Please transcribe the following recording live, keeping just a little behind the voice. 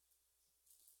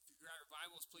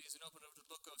Bibles, please, and open up to the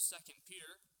book of 2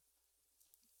 Peter.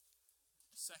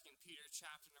 2 Peter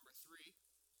chapter number 3.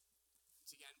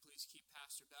 Once again, please keep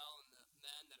Pastor Bell and the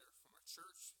men that are from our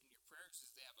church in your prayers,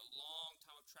 as they have a long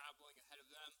time of traveling ahead of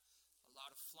them, a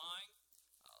lot of flying,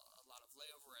 a lot of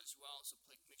layover as well, so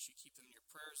make sure you keep them in your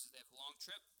prayers as they have a long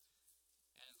trip.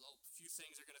 And a few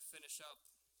things are going to finish up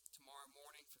tomorrow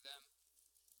morning for them,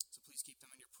 so please keep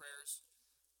them in your prayers.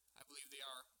 I believe they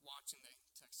are watching. They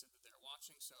texted that they're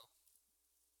watching, so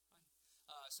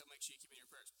make sure you keep in your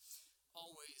prayers.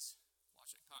 Always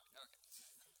watching. All right, okay.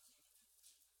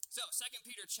 So, 2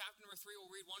 Peter chapter number 3,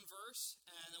 we'll read one verse,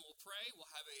 and then we'll pray.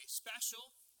 We'll have a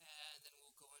special, and then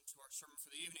we'll go into our sermon for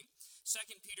the evening.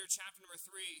 2 Peter chapter number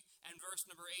 3 and verse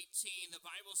number 18, the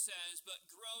Bible says, "But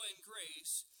grow in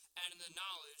grace and in the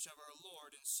knowledge of our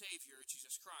Lord and Savior,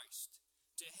 Jesus Christ.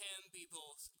 To him be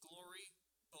both glory,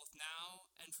 both now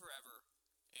and forever.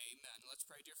 Amen." Let's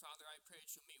pray. Dear Father, I pray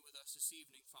that you'll meet with us this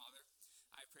evening, Father.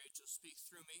 I pray that you'll speak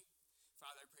through me.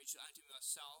 Father, I pray that you'll empty me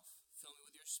myself. Fill me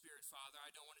with your Spirit, Father. I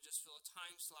don't want to just fill a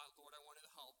time slot, Lord. I want to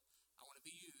help. I want to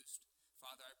be used.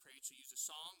 Father, I pray that you'll use the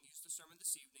song, use the sermon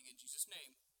this evening. In Jesus'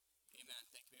 name, amen.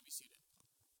 Thank you. You may be seated.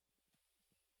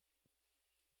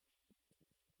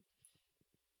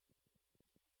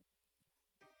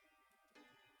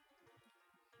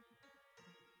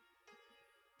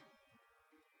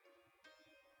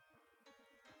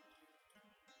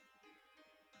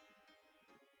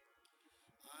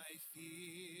 I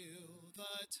feel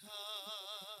the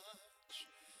touch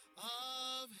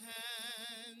of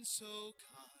hands so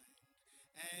kind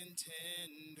and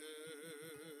tender.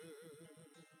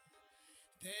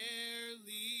 They're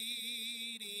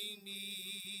leading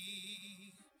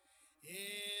me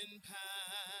in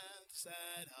paths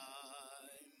that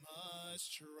I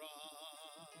must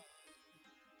trod.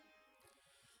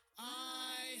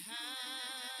 I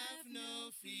have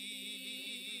no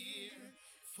fear,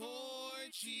 for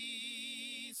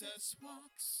Jesus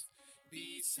walks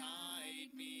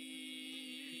beside me.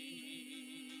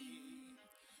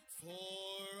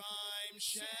 For I'm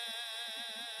sheltered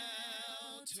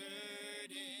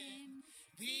in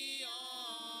the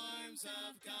arms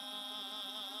of God.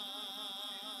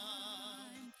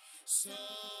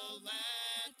 So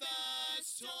let the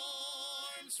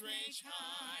storms rage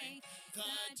high,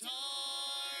 the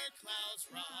dark clouds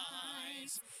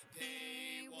rise,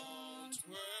 they won't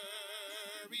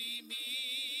worry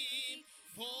me,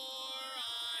 for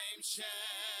I'm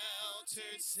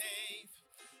sheltered safe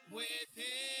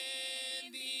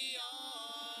within the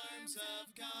arms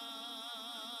of God.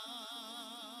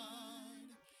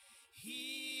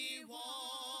 He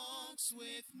walks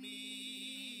with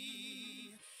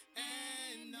me,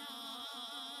 and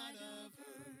naught of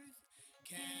earth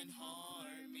can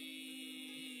harm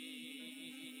me,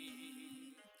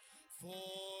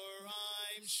 for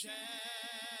I'm sheltered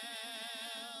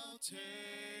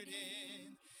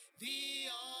in the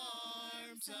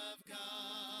arms of God.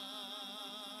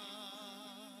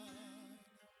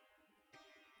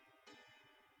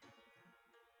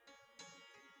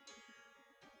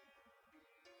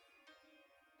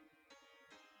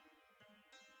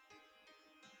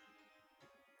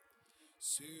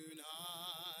 Soon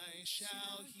I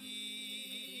shall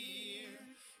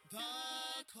hear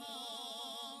the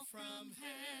call from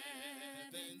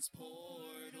heaven's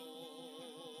portals.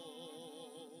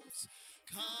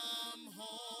 Come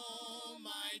home,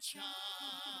 my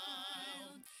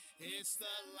child, it's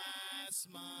the last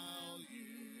mile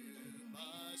you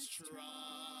must trod.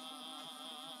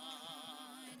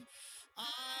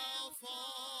 I'll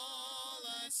fall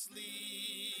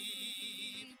asleep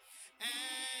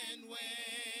and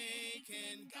wake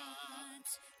in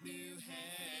God's new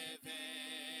heaven,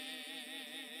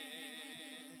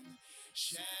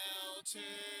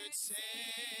 sheltered safe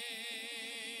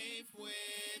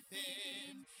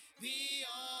within the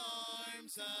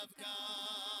arms of God.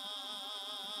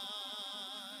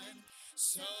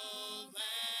 So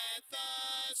let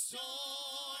the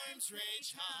storms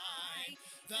rage high,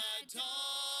 the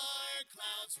dark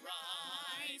clouds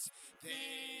rise,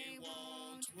 they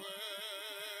won't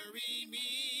worry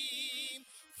me,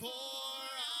 for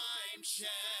I'm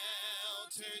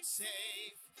sheltered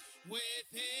safe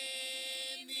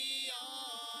within the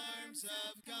arms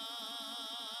of God.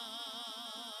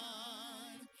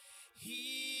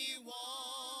 He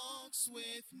walks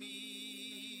with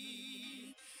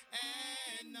me,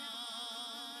 and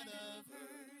naught of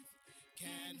earth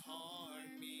can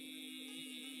harm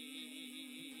me,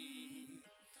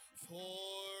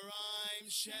 for I'm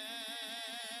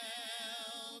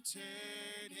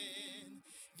sheltered in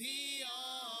the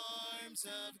arms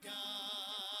of God.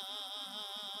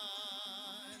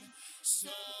 So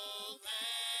let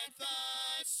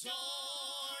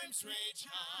storms rage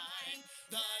high,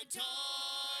 the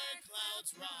dark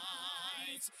clouds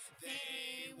rise,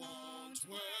 they won't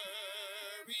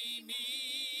worry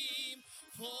me,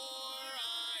 for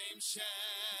I'm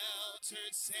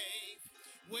sheltered safe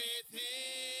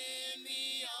within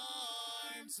the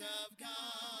arms of God.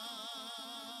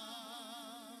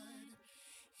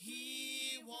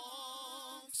 He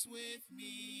walks with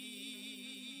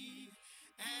me,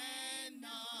 and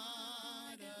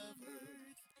not of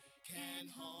earth can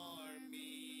harm me,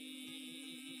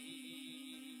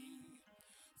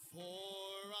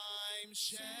 for I'm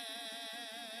sheltered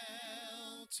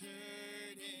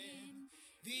in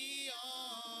the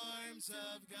arms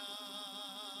of God,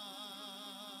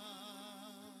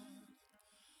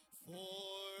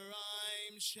 for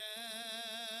I'm sheltered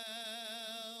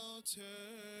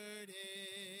in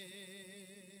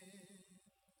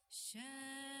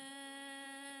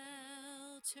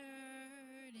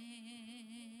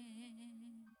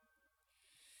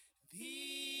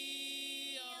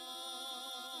the arms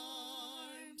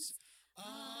of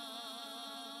God.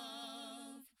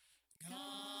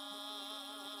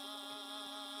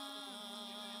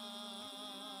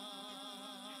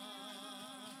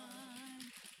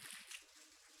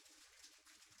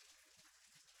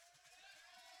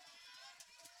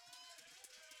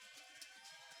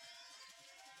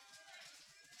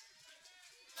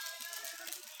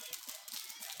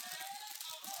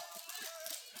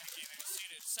 You may be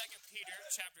seated. 2 Peter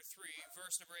chapter 3,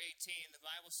 verse number 18, the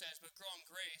Bible says, "But grow in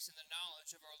grace and the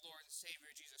knowledge of our Lord and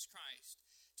Savior Jesus Christ.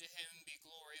 To him be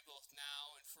glory both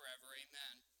now and forever.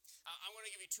 Amen." I want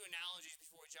to give you two analogies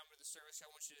before we jump into the service. I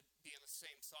want you to be in the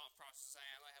same thought process I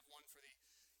am. I have one for the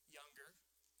younger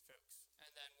folks,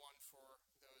 and then one for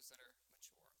those that are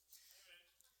mature. Amen.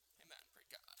 Praise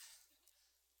God.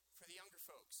 For the younger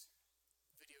folks,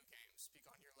 video games. Speak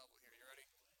on your level here. You ready?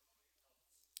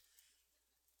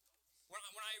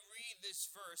 When I read this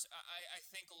verse, I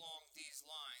think along these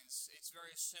lines. It's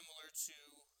very similar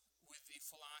to with the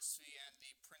philosophy and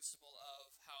the principle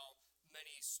of how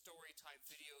many story-type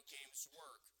video games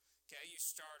work. Okay, you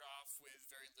start off with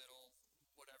very little,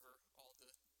 whatever, all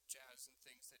the jazz and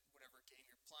things that whatever game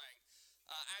you're playing.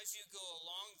 As you go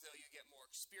along, though, you get more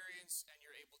experience and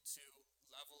you're able to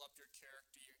level up your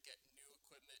character. You get new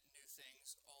equipment, new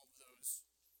things, all of those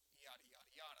yada,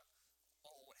 yada, yada,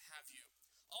 all what have you.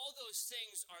 All those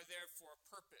things are there for a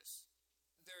purpose.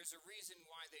 There's a reason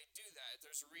why they do that.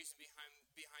 There's a reason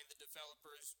behind the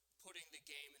developers putting the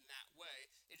game in that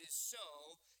way. It is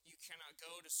so you cannot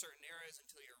go to certain areas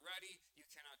until you're ready. You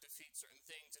cannot defeat certain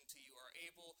things until you are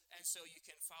able. And so you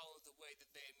can follow the way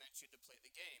that they meant you to play the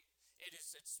game.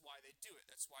 It's why they do it.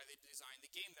 That's why they design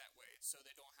the game that way. So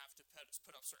they don't have to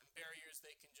put up certain barriers.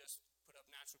 They can just put up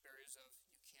natural barriers of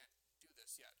you can't do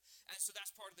this yet. And so that's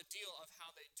part of the deal of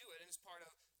how they do it. And it's part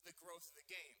of the growth of the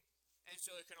game. And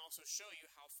so it can also show you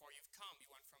how far you've come. You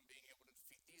went from being able to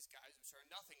defeat these guys, which are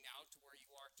nothing now, to where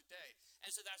you are today.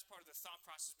 And so that's part of the thought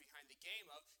process behind the game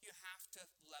of you have to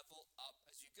level up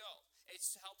as you go.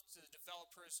 It's helped the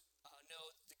developers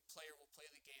know the player will play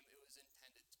the game it was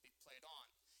intended to be played on.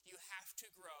 You have to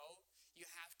grow. You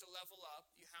have to level up.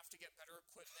 You have to get better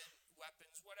equipment,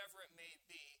 weapons, whatever it may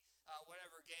be,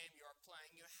 whatever game you are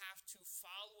playing. You have to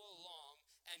follow along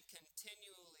and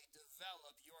continually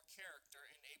develop your character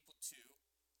and able to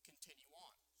continue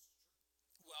on.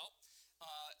 Well,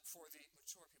 for the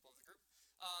mature people of the group,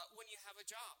 when you have a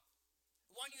job.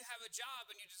 When you have a job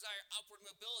and you desire upward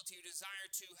mobility, you desire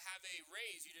to have a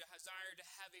raise, you desire to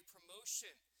have a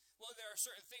promotion. Well, there are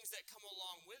certain things that come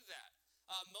along with that.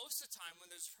 Most of the time when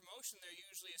there's a promotion, there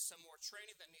usually is some more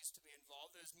training that needs to be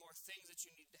involved. There's more things that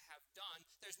you need to have done.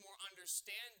 There's more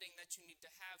understanding that you need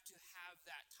to have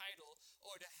that title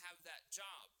or to have that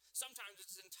job. Sometimes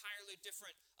it's an entirely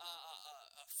different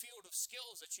field of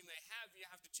skills that you may have. You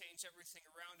have to change everything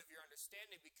around of your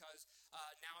understanding because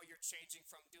now you're changing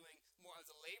from doing more of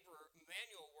the labor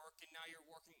manual work, and now you're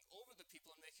working over the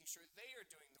people and making sure they are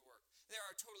doing the work. There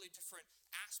are totally different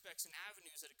aspects and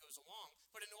avenues that it goes along.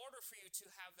 But in order for you to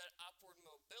have that upward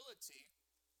mobility,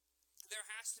 there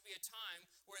has to be a time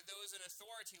where those in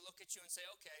authority look at you and say,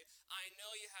 okay, I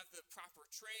know you have the proper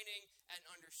training and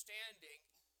understanding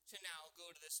to now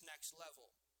go to this next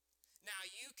level. Now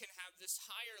you can have this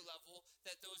higher level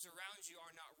that those around you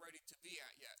are not ready to be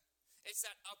at yet. It's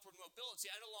that upward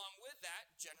mobility. And along with that,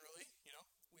 generally,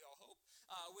 we all hope,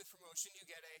 with promotion you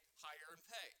get a higher in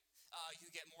pay.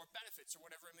 You get more benefits or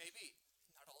whatever it may be.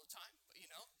 Not all the time, but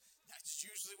that's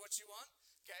usually what you want.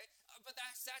 Okay, but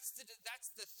that's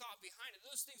the thought behind it.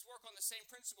 Those things work on the same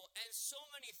principle, and so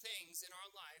many things in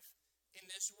our life, in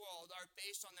this world, are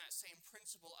based on that same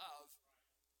principle of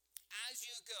as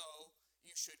you go,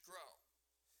 you should grow.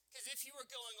 Because if you are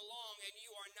going along and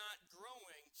you are not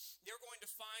growing, you're going to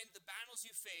find the battles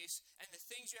you face and the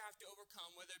things you have to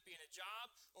overcome, whether it be in a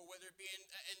job or whether it be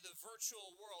in the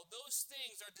virtual world. Those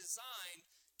things are designed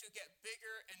to get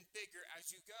bigger and bigger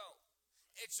as you go.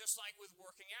 It's just like with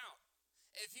working out.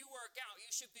 If you work out,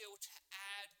 you should be able to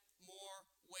add more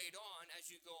weight on as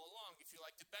you go along. If you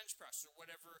like to bench press or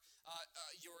whatever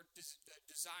your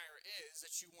desire is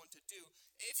that you want to do.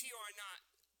 If you are not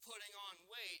putting on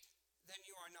weight, then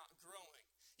you are not growing.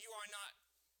 You are not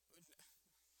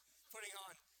putting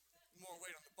on more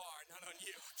weight on the bar, not on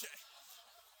you, okay?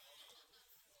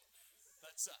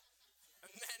 Let's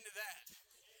amend that.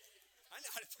 I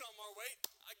know how to put on more weight.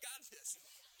 I got this.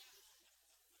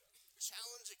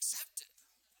 Challenge accepted.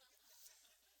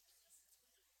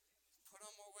 Put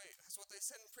on more weight. That's what they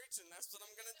said in preaching. That's what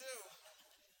I'm going to do.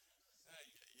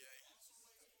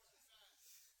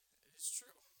 It is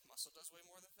true. Muscle does weigh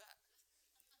more than fat.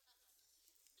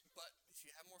 But if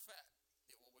you have more fat,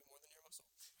 it will weigh more than your muscle.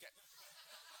 Okay.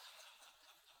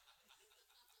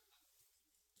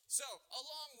 So,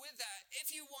 along with that,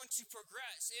 if you want to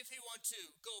progress, if you want to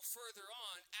go further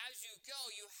on, as you go,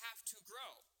 you have to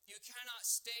grow. You cannot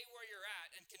stay where you're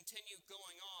at and continue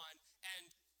going on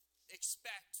and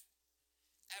expect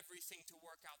everything to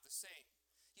work out the same.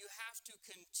 You have to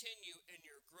continue in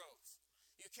your growth.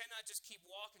 You cannot just keep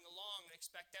walking along and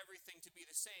expect everything to be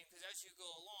the same, because as you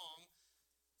go along,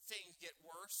 things get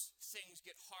worse, things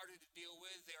get harder to deal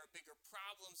with, there are bigger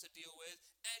problems to deal with,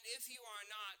 and if you are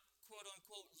not,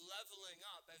 quote-unquote, leveling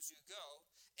up as you go,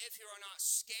 if you are not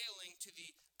scaling to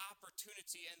the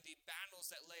opportunity and the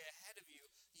battles that lay ahead of you,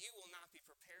 you will not be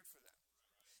prepared for them.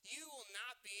 You will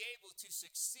not be able to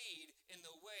succeed in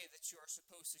the way that you are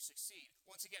supposed to succeed.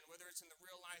 Once again, whether it's in the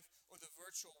real life or the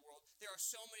virtual world, there are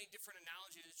so many different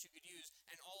analogies that you could use,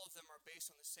 and all of them are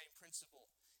based on the same principle.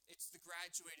 It's the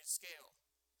graduated scale.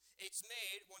 It's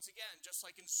made, once again, just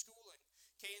like in schooling.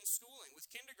 Okay, in schooling, with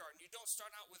kindergarten, you don't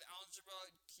start out with algebra,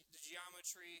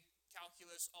 geometry,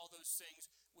 calculus, all those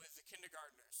things with the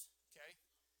kindergartners, okay?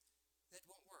 That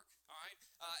won't work, all right?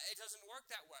 It doesn't work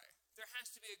that way. There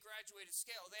has to be a graduated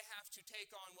scale. They have to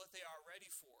take on what they are ready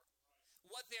for.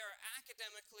 What they are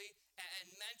academically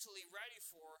and mentally ready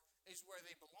for is where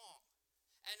they belong.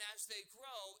 And as they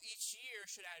grow, each year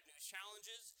should add new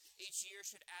challenges. Each year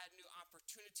should add new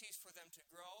opportunities for them to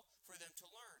grow, for them to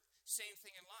learn. Same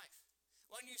thing in life.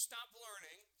 When you stop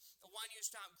learning, when you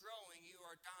stop growing, you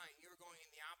are dying. You're going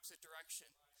in the opposite direction.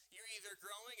 You're either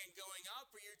growing and going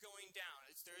up, or you're going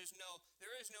down. There is no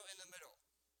in the middle.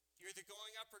 You're either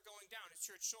going up or going down.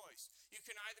 It's your choice. You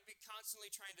can either be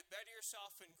constantly trying to better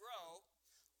yourself and grow,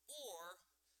 or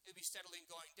you'll be steadily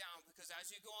going down, because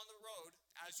as you go on the road,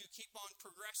 as you keep on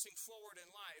progressing forward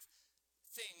in life,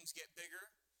 things get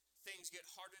bigger, things get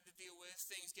harder to deal with,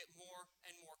 things get more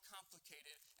and more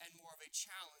complicated and more of a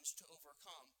challenge to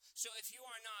overcome. So if you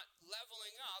are not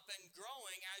leveling up and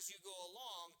growing as you go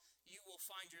along, you will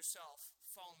find yourself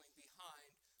falling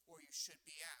behind where you should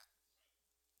be at.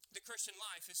 The Christian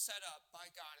life is set up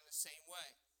by God in the same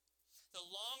way. The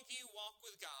longer you walk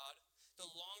with God, the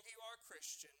longer you are a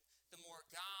Christian, the more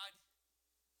God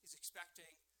is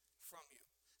expecting from you.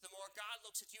 The more God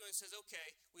looks at you and says,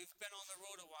 okay, we've been on the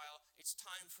road a while, it's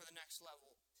time for the next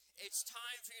level. It's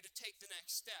time for you to take the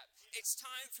next step. It's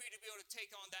time for you to be able to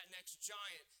take on that next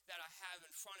giant that I have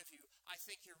in front of you. I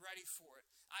think you're ready for it.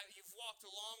 You've walked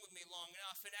along with me long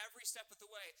enough, and every step of the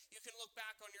way, you can look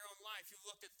back on your own life. You've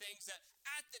looked at things that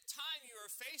at the time you were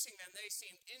facing them, they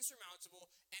seemed insurmountable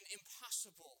and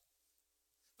impossible.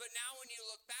 But now when you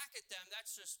look back at them,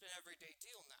 that's just an everyday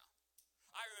deal now.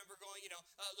 I remember going,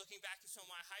 looking back at some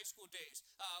of my high school days,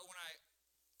 when I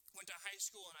went to high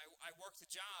school and I worked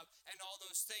the job and all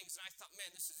those things, and I thought,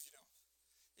 man, this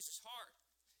is hard.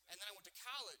 And then I went to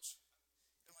college,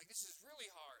 and I'm like, this is really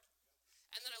hard.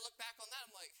 And then I look back on that,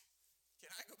 I'm like,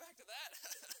 can I go back to that?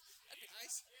 That'd be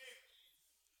nice.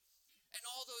 And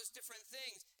all those different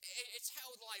things. It's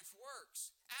how life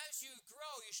works. As you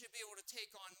grow, you should be able to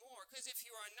take on more. Because if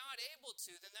you are not able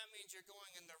to, then that means you're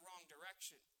going in the wrong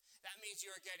direction. That means you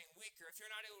are getting weaker. If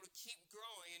you're not able to keep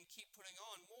growing and keep putting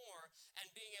on more and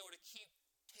being able to keep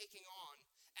taking on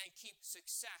and keep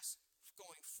success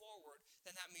going forward,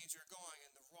 then that means you're going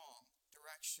in the wrong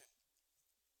direction.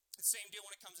 The same deal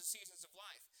when it comes to seasons of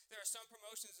life. There are some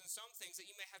promotions and some things that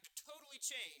you may have to totally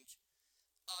change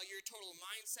your total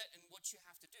mindset and what you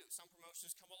have to do. Some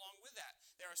promotions come along with that.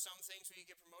 There are some things where you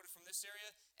get promoted from this area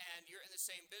and you're in the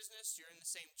same business, you're in the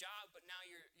same job, but now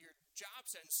your job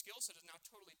set and skill set is now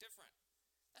totally different.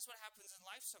 That's what happens in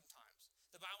life sometimes.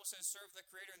 The Bible says, serve the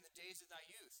Creator in the days of thy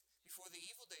youth, before the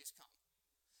evil days come.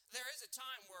 There is a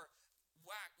time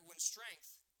when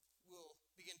strength will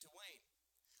begin to wane,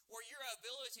 where your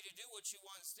ability to do what you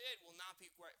once did will not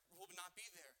be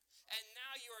there. And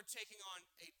now you are taking on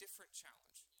a different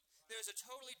challenge. There's a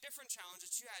totally different challenge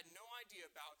that you had no idea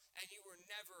about and you were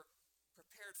never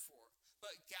prepared for.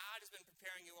 But God has been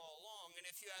preparing you all along, and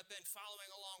if you have been following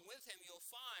along with him, you'll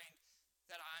find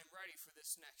that I'm ready for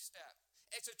this next step.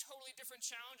 It's a totally different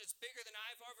challenge. It's bigger than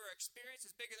I've ever experienced.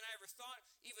 It's bigger than I ever thought,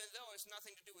 even though it's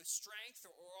nothing to do with strength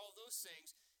or all those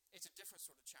things. It's a different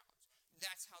sort of challenge.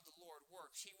 That's how the Lord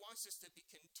works. He wants us to be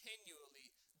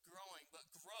continually growing, but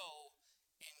grow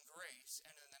in grace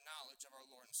and in the knowledge of our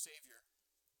Lord and Savior.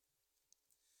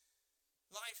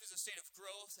 Life is a state of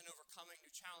growth and overcoming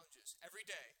new challenges. Every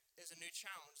day is a new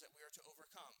challenge that we are to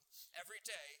overcome. Every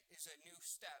day is a new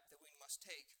step that we must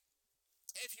take.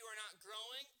 If you are not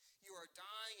growing, you are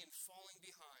dying and falling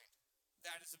behind.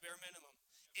 That is the bare minimum.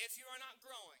 If you are not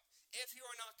growing, if you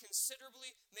are not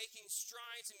considerably making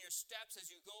strides in your steps as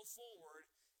you go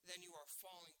forward, then you are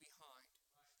falling behind.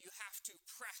 You have to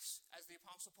press, as the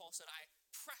Apostle Paul said, I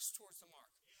press towards the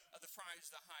mark of the prize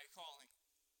of the high calling.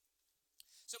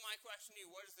 So my question to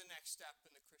you, what is the next step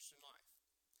in the Christian life?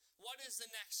 What is the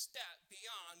next step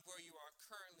beyond where you are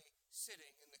currently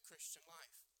sitting in the Christian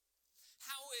life?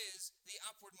 How is the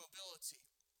upward mobility?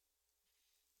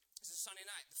 This is Sunday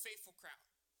night, the faithful crowd.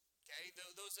 Okay,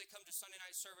 those that come to Sunday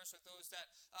night service are those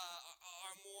that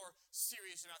are more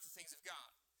serious about the things of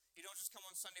God. You don't just come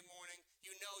on Sunday morning.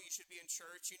 You know you should be in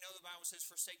church. You know the Bible says,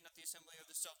 forsake not the assembly of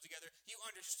themselves together. You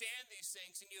understand these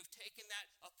things, and you have taken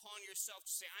that upon yourself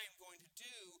to say, I am going to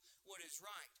do what is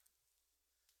right.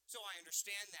 So I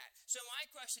understand that. So my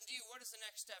question to you, what is the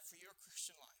next step for your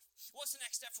Christian life? What's the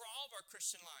next step for all of our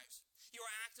Christian lives? You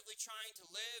are actively trying to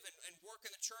live and work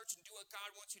in the church and do what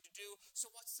God wants you to do. So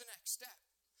what's the next step?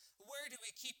 Where do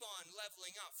we keep on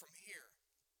leveling up from here?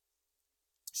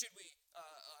 Should we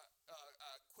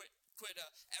quit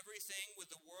everything with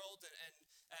the world and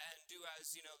do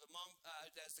as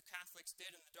as the Catholics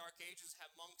did in the Dark Ages,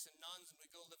 have monks and nuns, and we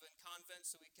go live in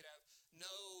convents so we could have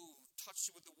no touch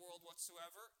with the world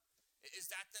whatsoever? Is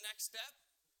that the next step?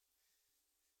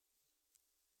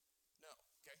 No.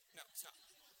 Okay. No, it's not.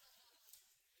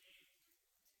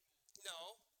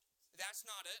 No, that's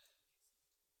not it.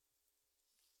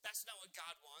 That's not what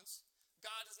God wants.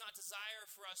 God does not desire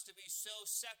for us to be so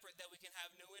separate that we can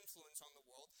have no influence on the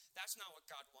world. That's not what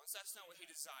God wants. That's not what he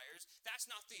desires. That's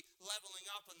not the leveling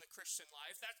up in the Christian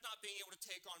life. That's not being able to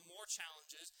take on more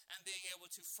challenges and being able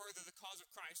to further the cause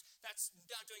of Christ. That's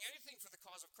not doing anything for the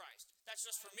cause of Christ. That's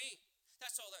just for me.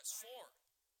 That's all that's for.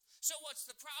 So what's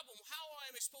the problem? How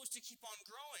am I supposed to keep on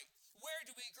growing? Where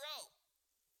do we grow?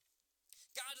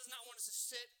 God does not want us to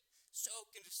sit, soak,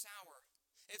 and to sour.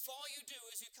 If all you do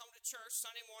is you come to church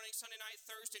Sunday morning, Sunday night,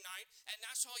 Thursday night, and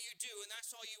that's all you do and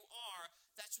that's all you are,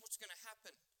 that's what's going to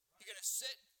happen. You're going to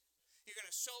sit, you're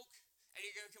going to soak, and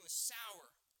you're going to become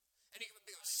sour. And you're going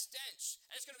to become a stench.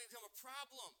 And it's going to become a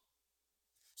problem.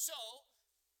 So,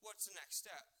 what's the next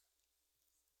step?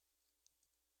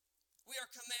 We are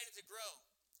commanded to grow.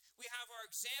 We have our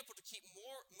example to keep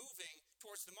more moving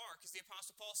towards the mark. As the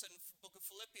Apostle Paul said in the book of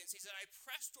Philippians, he said, I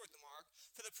press toward the mark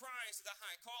for the prize of the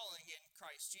high calling in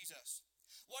Christ Jesus.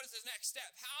 What is the next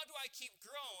step? How do I keep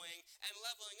growing and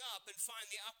leveling up and find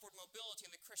the upward mobility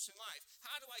in the Christian life?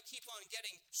 How do I keep on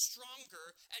getting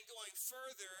stronger and going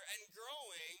further and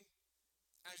growing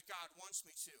as God wants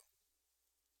me to?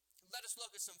 Let us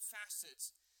look at some facets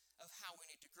of how we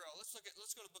need to grow. Let's go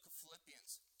to the book of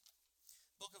Philippians.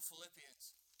 Book of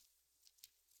Philippians.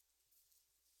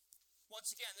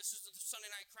 Once again, this is the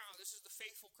Sunday night crowd. This is the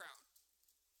faithful crowd.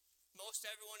 Most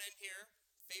everyone in here,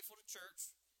 faithful to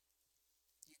church.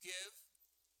 You give.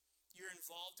 You're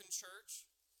involved in church.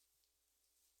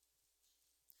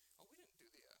 Oh, we didn't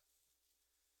do the Bible.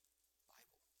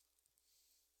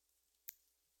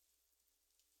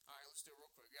 All right, let's do it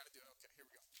real quick. We got to do it. Okay, here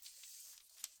we go.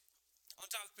 On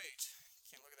top of the page.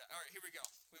 Can't look at that. All right, here we go.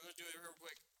 We'll do it real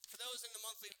quick. For those in the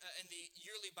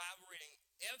yearly Bible reading,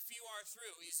 if you are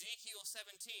through Ezekiel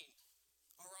 17,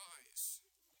 arise.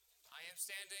 I am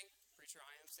standing. Preacher,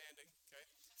 I am standing. Okay.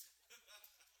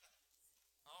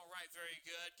 All right, very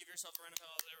good. Give yourself a round of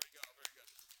applause. There we go. Very good.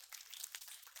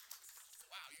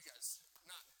 Wow, you guys.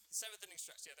 Not 7th inning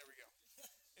stretch. Yeah, there we go.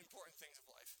 Important things of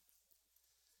life.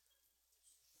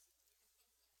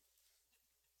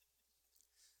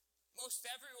 Most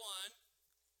everyone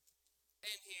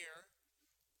in here,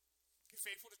 you're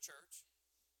faithful to church.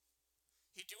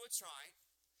 You do what's right.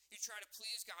 You try to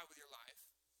please God with your life.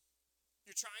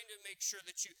 You're trying to make sure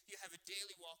that you have a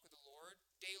daily walk with the Lord.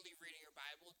 daily reading your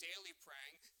Bible, daily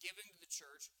praying, giving to the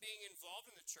church, being involved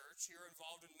in the church. You're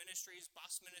involved in ministries,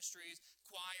 bus ministries,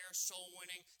 choir, soul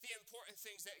winning, the important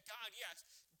things that God, yes,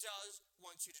 does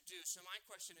want you to do. So my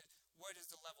question is, where does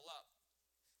the level up?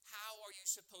 How are you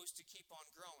supposed to keep on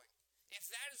growing? If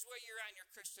that is where you're at in your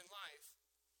Christian life,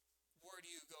 where do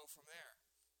you go from there?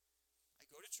 I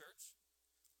go to church.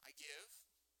 I give.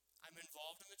 I'm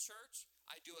involved in the church.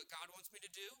 I do what God wants me to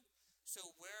do.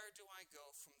 So where do I go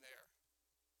from there?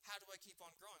 How do I keep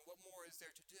on growing? What more is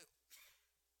there to do?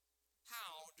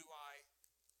 How do I,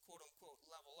 quote unquote,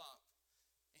 level up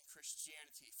in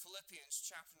Christianity? Philippians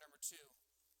chapter number 2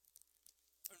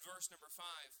 and verse number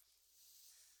 5.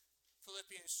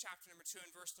 Philippians chapter number 2 and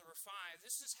verse number 5.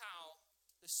 This is how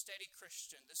the steady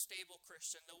Christian, the stable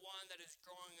Christian, the one that is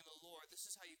growing in the Lord, this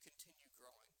is how you continue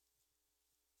growing.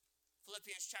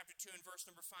 Philippians chapter 2 and verse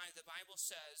number 5, the Bible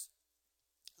says,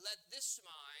 "Let this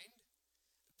mind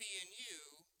be in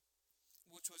you,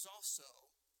 which was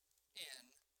also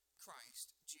in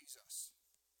Christ Jesus."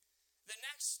 The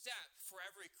next step for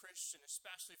every Christian,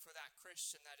 especially for that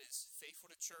Christian that is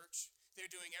faithful to church, they're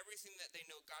doing everything that they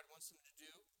know God wants them to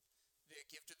do. They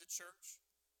give to the church.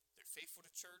 They're faithful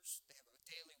to church. They have a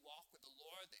daily walk with the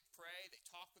Lord. They pray. They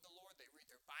talk with the Lord. They read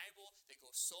their Bible. They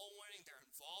go soul winning. They're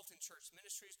involved in church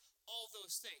ministries. All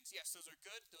those things. Yes, those are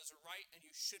good. Those are right. And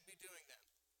you should be doing them.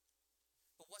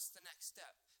 But what's the next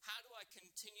step? How do I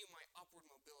continue my upward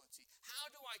mobility? How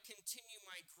do I continue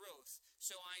my growth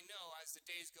so I know as the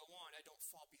days go on, I don't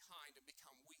fall behind and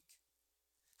become weak?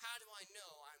 How do I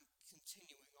know I'm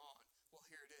continuing on? Well,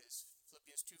 here it is.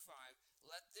 Philippians 2:5.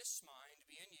 "Let this mind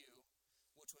be in you,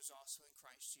 which was also in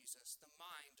Christ Jesus." The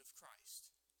mind of Christ.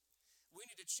 We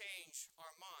need to change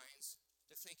our minds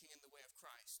to thinking in the way of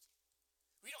Christ.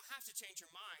 We don't have to change your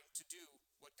mind to do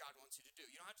what God wants you to do.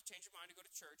 You don't have to change your mind to go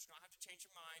to church. You don't have to change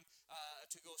your mind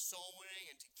to go soul winning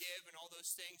and to give and all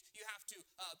those things. You have to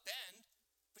bend,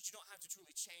 but you don't have to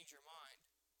truly change your mind.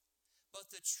 But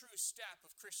the true step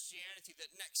of Christianity, the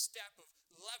next step of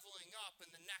leveling up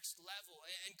in the next level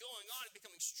and going on and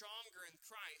becoming stronger in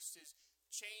Christ is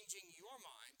changing your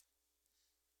mind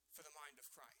for the mind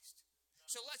of Christ.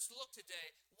 So let's look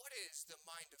today, what is the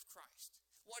mind of Christ?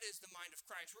 What is the mind of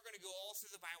Christ? We're going to go all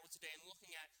through the Bible today and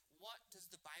looking at what does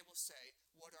the Bible say,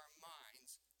 what our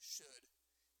minds should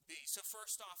be. So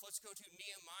first off, let's go to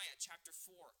Nehemiah chapter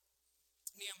 4.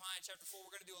 Nehemiah chapter 4,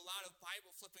 we're going to do a lot of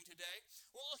Bible flipping today.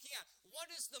 We're looking at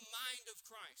what is the mind of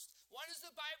Christ? What does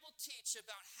the Bible teach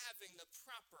about having the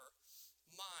proper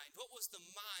mind? What was the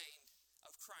mind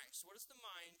of Christ? What is the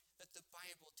mind that the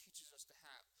Bible teaches us to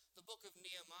have? The book of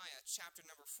Nehemiah chapter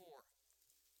number 4.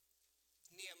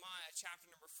 Nehemiah chapter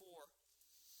number 4.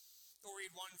 We'll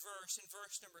read one verse in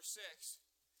verse number 6.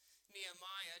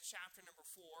 Nehemiah chapter number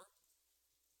 4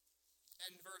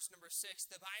 and verse number 6.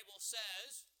 The Bible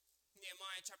says,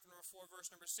 Nehemiah chapter number 4, verse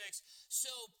number 6,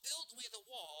 "So built we the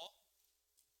wall,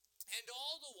 and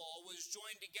all the wall was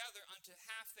joined together unto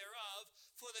half thereof,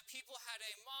 for the people had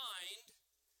a mind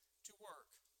to work."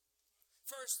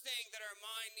 First thing that our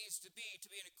mind needs to be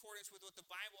in accordance with what the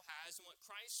Bible has and what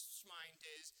Christ's mind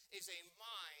is a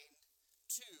mind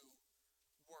to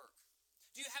work.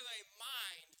 Do you have a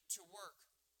mind to work?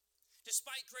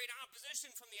 Despite great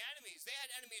opposition from the enemies, they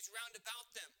had enemies round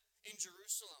about them in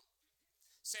Jerusalem.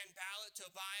 Sanballat,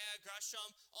 Tobiah,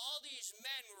 Geshem, all these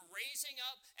men were raising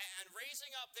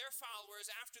up their followers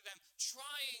after them,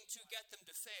 trying to get them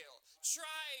to fail,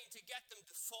 trying to get them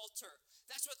to falter.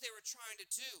 That's what they were trying to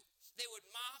do. They would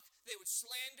mock, they would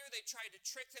slander, they tried to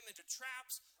trick them into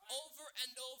traps over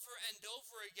and over and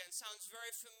over again. Sounds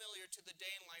very familiar to the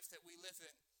day in life that we live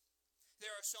in.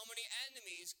 There are so many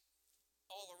enemies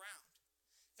all around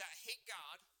that hate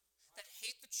God, that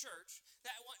hate the church,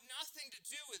 that want nothing to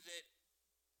do with it.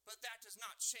 But that does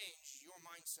not change your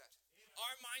mindset.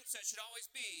 Our mindset should always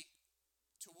be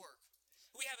to work.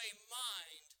 We have a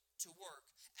mind to work.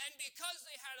 And because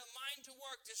they had a mind to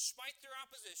work, despite their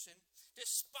opposition,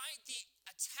 despite the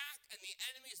attack and the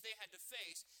enemies they had to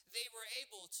face, they were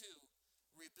able to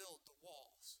rebuild the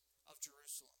walls of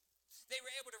Jerusalem. They were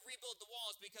able to rebuild the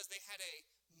walls because they had a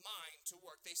mind to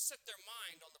work. They set their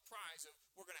mind on the prize of,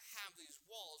 we're going to have these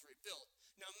walls rebuilt,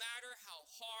 no matter how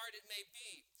hard it may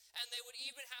be. And they would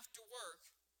even have to work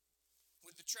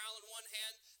with the trowel in one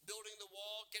hand, building the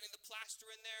wall, getting the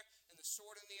plaster in there, and the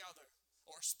sword in the other,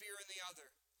 or spear in the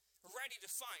other, ready to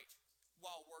fight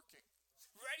while working,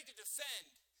 ready to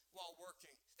defend while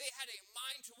working. They had a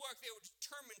mind to work. They were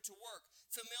determined to work,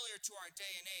 familiar to our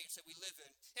day and age that we live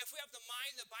in. If we have the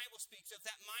mind the Bible speaks of,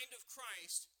 that mind of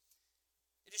Christ,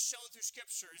 it is shown through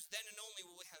scriptures, then and only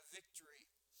will we have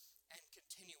victory and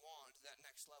continue on to that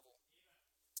next level.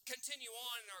 continue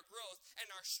on in our growth and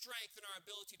our strength and our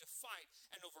ability to fight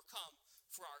and overcome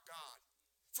for our God.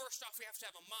 First off, we have to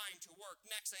have a mind to work.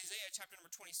 Next, Isaiah chapter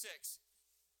number 26.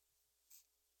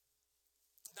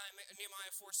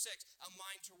 Nehemiah 4:6, a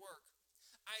mind to work.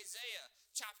 Isaiah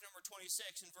chapter number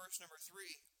 26 and verse number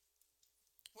 3.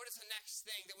 What is the next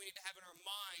thing that we need to have in our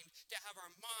mind? To have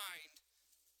our mind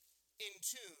in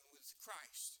tune with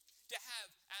Christ. To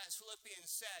have, as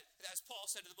Philippians said, as Paul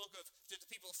said to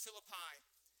the people of Philippi,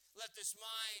 let this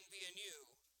mind be in you,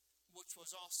 which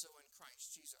was also in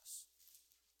Christ Jesus.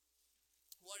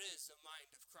 What is the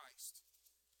mind of Christ?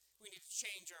 We need to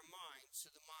change our minds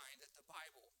to the mind that the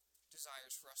Bible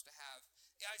desires for us to have.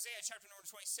 In Isaiah chapter number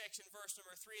 26 and verse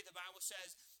number 3, the Bible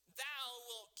says, thou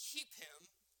wilt keep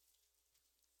him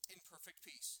in perfect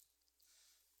peace.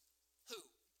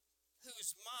 Who?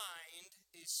 Whose mind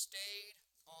is stayed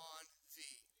on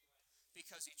thee,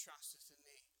 because he trusteth in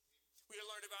thee. We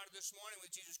learned about it this morning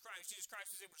with Jesus Christ. Jesus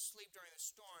Christ was able to sleep during the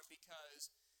storm because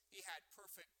he had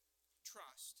perfect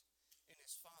trust in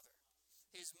his Father.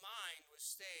 His mind was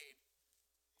stayed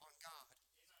on God.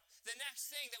 The next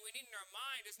thing that we need in our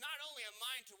mind is not only a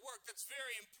mind to work, that's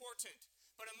very important,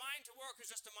 but a mind to work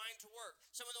is just a mind to work.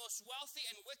 Some of the most wealthy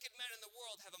and wicked men in the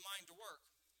world have a mind to work.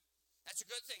 That's a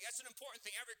good thing. That's an important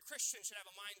thing. Every Christian should have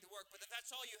a mind to work, but if that's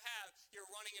all you have, you're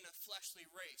running in a fleshly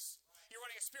race. You're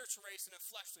running a spiritual race in a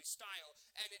fleshly style,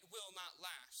 and it will not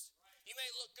last. You may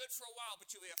look good for a while, but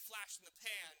you'll be a flash in the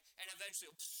pan, and eventually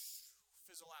it'll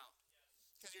fizzle out.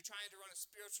 Because you're trying to run a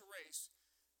spiritual race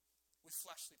with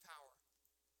fleshly power.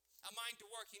 A mind to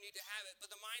work, you need to have it, but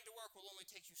the mind to work will only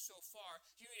take you so far.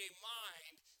 You need a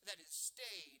mind that is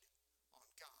stayed on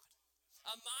God.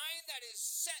 A mind that is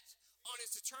set on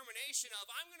its determination of,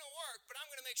 I'm going to work, but I'm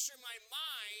going to make sure my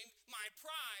mind, my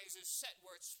prize, is set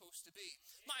where it's supposed to be.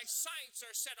 My sights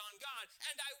are set on God,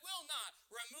 and I will not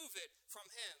remove it from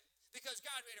him. Because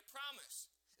God made a promise.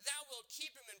 Thou wilt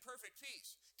keep him in perfect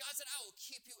peace. God said, I will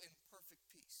keep you in perfect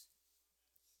peace.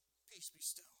 Peace be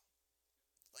still,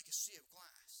 like a sea of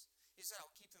glass. He said, I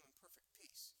will keep them in perfect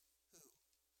peace. Who?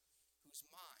 Whose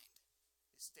mind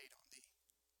is stayed on thee.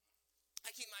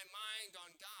 I keep my mind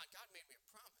on God. God made me a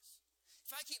promise. If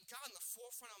I keep God in the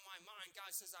forefront of my mind,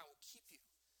 God says, I will keep you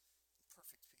in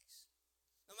perfect peace.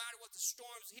 No matter what the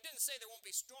storms, he didn't say there won't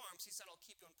be storms. He said, I'll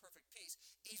keep you in perfect peace.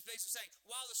 He's basically saying,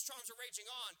 while the storms are raging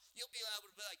on, you'll be able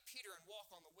to be like Peter and walk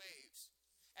on the waves.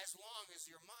 As long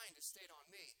as your mind is stayed on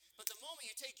me. But the moment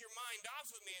you take your mind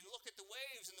off of me and look at the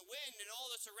waves and the wind and all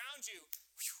that's around you,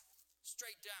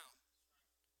 straight down.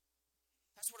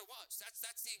 That's what it was.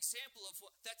 That's the example of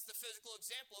that's the physical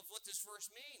example of what this verse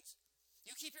means.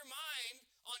 You keep your mind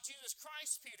on Jesus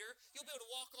Christ, Peter, you'll be able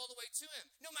to walk all the way to him.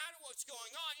 No matter what's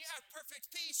going on, you have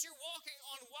perfect peace. You're walking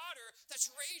on water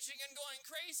that's raging and going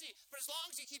crazy. But as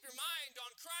long as you keep your mind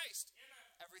on Christ,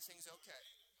 everything's okay.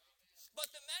 But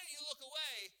the minute you look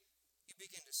away, you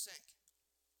begin to sink.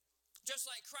 Just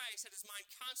like Christ had his mind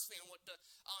constantly on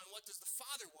what does the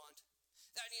Father want,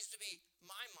 that needs to be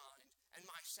my mind and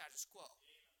my status quo.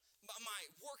 My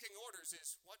working orders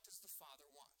is, what does the Father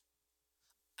want?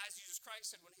 As Jesus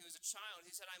Christ said when he was a child,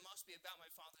 he said, I must be about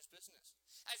my Father's business.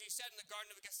 As he said in the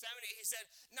Garden of Gethsemane, he said,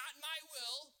 not my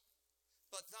will,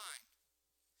 but thine.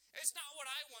 It's not what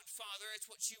I want, Father, it's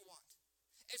what you want.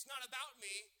 It's not about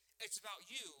me, it's about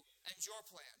you and your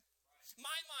plan.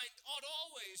 My mind ought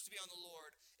always to be on the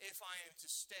Lord if I am to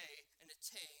stay and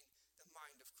attain the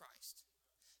mind of Christ.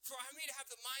 For me to have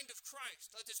the mind of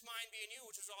Christ, let this mind be in you,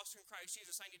 which is also in Christ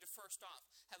Jesus, I need to first off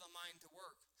have a mind to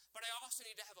work. But I also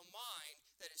need to have a mind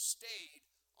that is stayed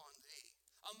on thee.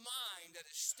 A mind that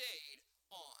is stayed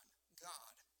on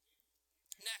God.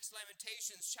 Next,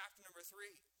 Lamentations chapter number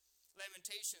 3.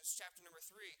 Lamentations chapter number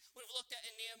 3. We've looked at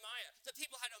in Nehemiah. The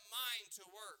people had a mind to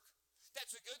work.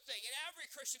 That's a good thing. And every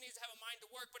Christian needs to have a mind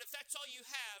to work. But if that's all you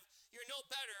have, you're no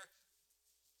better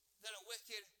than a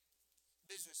wicked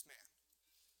businessman.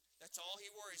 That's all he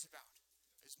worries about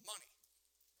is money.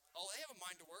 Oh, they have a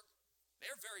mind to work.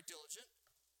 They're very diligent.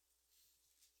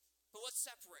 But what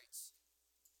separates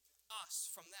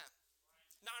us from them?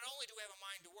 Not only do we have a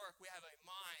mind to work, we have a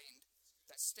mind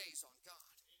that stays on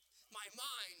God. My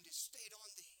mind is stayed on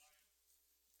thee,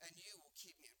 and you will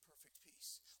keep me in perfect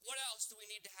peace. What else do we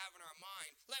need to have in our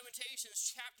mind? Lamentations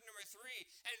chapter number 3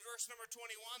 and verse number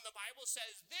 21, the Bible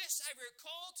says, this I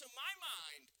recall to my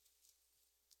mind,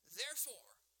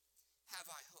 therefore have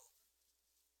I hope.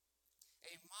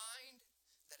 A mind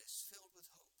that is filled with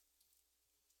hope.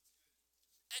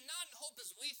 And not hope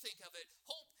as we think of it.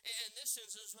 Hope, in this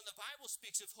instance, when the Bible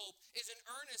speaks of hope, is an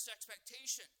earnest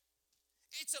expectation.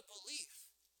 It's a belief.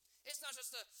 It's not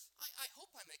just I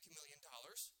hope I make $1 million.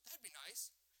 That'd be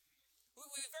nice.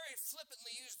 We very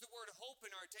flippantly use the word hope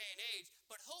in our day and age,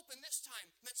 but hope in this time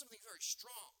meant something very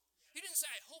strong. He didn't say,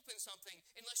 I hope in something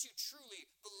unless you truly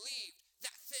believed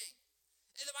that thing.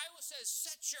 And the Bible says,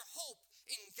 set your hope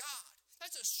in God.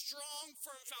 That's a strong,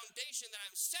 firm foundation that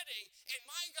I'm setting in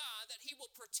my God, that he will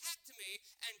protect me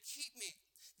and keep me.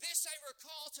 This I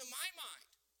recall to my mind.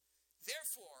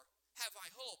 Therefore, have I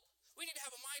hope. We need to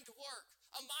have a mind to work,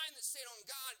 a mind that's stayed on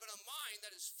God, but a mind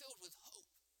that is filled with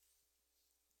hope.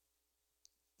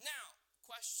 Now,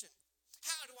 question,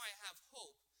 how do I have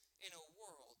hope in a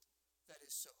world that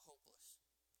is so hopeless?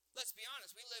 Let's be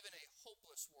honest, we live in a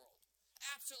hopeless world.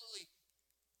 Absolutely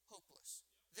hopeless.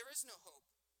 There is no hope.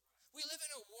 We live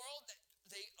in a world that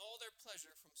they all their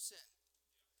pleasure from sin.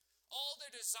 All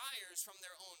their desires from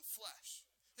their own flesh.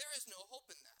 There is no hope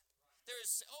in that.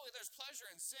 There's pleasure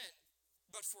in sin,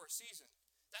 but for a season.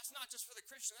 That's not just for the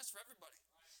Christian, that's for everybody.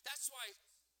 That's why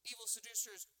evil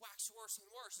seducers wax worse and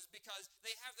worse, is because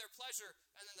they have their pleasure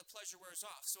and then the pleasure wears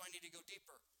off, so I need to go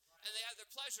deeper. And they have their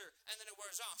pleasure and then it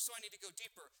wears off, so I need to go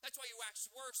deeper. That's why you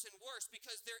wax worse and worse,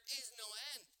 because there is no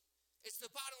end. It's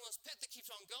the bottomless pit that keeps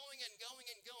on going and going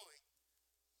and going.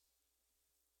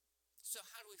 So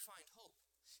how do we find hope?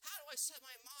 How do I set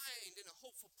my mind in a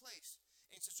hopeful place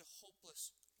in such a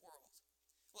hopeless world?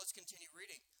 Well, let's continue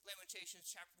reading. Lamentations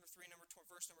chapter 3,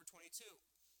 verse number 22.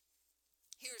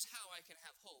 Here's how I can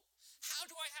have hope. How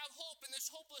do I have hope in this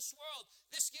hopeless world?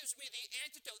 This gives me the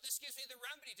antidote. This gives me the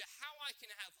remedy to how I can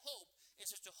have hope in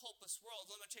such a hopeless world.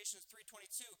 Lamentations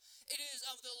 3:22. It is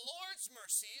of the Lord's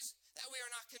mercies that we are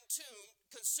not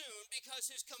consumed, because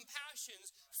his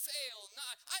compassions fail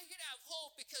not. I can have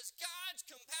hope because God's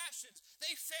compassions,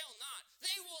 they fail not.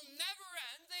 They will never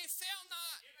end. They fail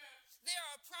not. Amen. They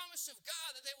are a promise of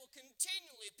God that they will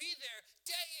continually be there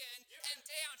day in and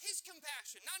day out. His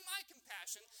compassion, not my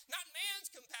compassion, not man's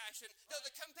compassion, no,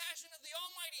 the compassion of the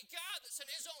Almighty God that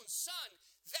sent his own Son,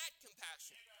 that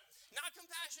compassion. Not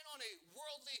compassion on a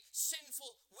worldly,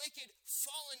 sinful, wicked,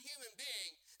 fallen human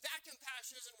being. That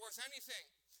compassion isn't worth anything.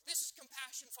 This is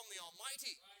compassion from the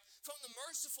Almighty, from the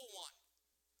merciful one,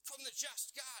 from the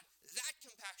just God, that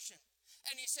compassion.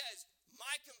 And he says,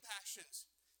 my compassions,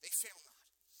 they fail not.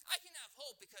 I can have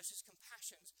hope because his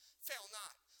compassions fail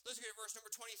not. Let's get to verse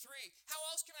number 23. How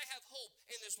else can I have hope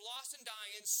in this lost and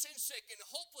dying, sin-sick, and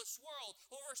hopeless world?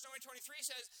 Well, verse number 23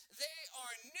 says, they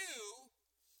are new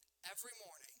every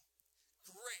morning.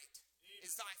 Great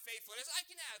is thy faithfulness. I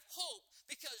can have hope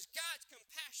because God's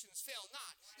compassions fail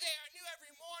not. They are new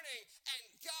every morning, and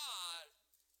God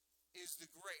is the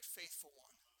great faithful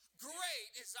one. Great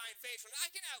is thy faithfulness.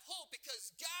 I can have hope because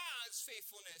God's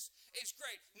faithfulness is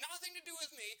great. Nothing to do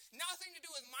with me, nothing to do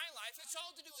with my life. It's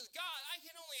all to do with God. I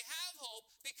can only have hope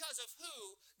because of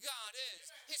who God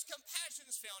is. His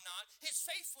compassions fail not. His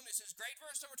faithfulness is great.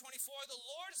 Verse number 24, the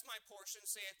Lord is my portion,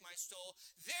 saith my soul.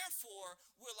 Therefore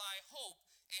will I hope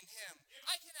in him.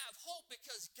 I can have hope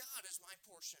because God is my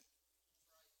portion.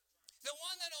 The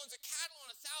one that owns a cattle on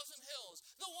 1,000 hills.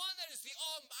 The one that is the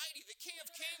Almighty, the King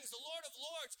of Kings, the Lord of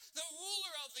Lords, the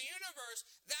ruler of the universe.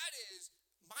 That is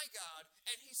my God.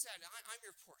 And he said, I'm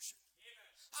your portion.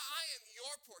 I am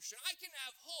your portion. I can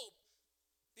have hope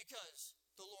because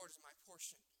the Lord is my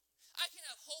portion. I can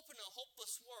have hope in a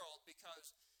hopeless world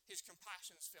because his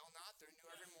compassions fail not. They're new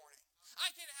every morning.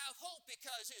 I can have hope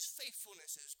because his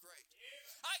faithfulness is great.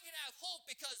 I can have hope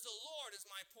because the Lord is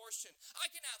my portion. I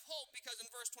can have hope because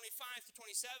in verse 25 to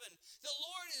 27, the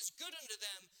Lord is good unto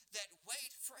them that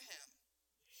wait for him,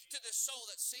 to the soul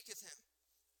that seeketh him.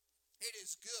 It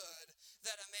is good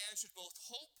that a man should both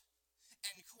hope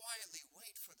and quietly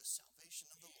wait for the salvation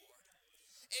of the Lord.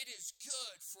 It is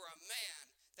good for a man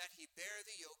that he bear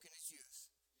the yoke in his youth.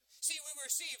 See, we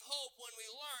receive hope when we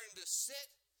learn to sit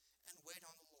and wait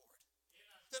on the Lord.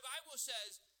 The Bible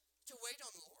says to wait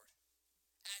on the Lord,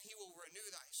 and he will renew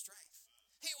thy strength.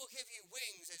 He will give you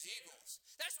wings as eagles.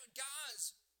 That's what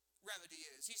God's remedy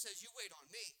is. He says, you wait on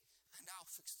me, and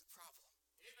I'll fix the problem.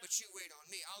 But you wait on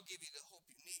me, I'll give you the hope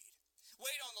you need.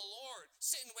 Wait on the Lord.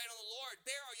 Sit and wait on the Lord.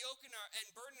 Bear our yoke and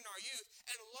burden in our youth,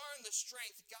 and learn the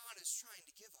strength God is trying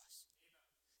to give us.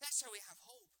 That's how we have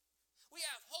hope. We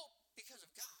have hope because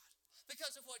of God.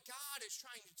 Because of what God is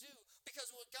trying to do, because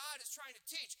of what God is trying to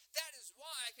teach. That is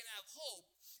why I can have hope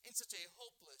in such a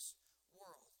hopeless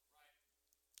world.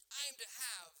 I am to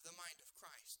have the mind of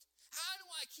Christ. How do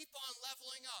I keep on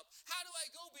leveling up? How do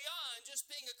I go beyond just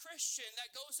being a Christian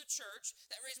that goes to church,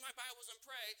 that reads my Bibles and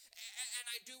pray, and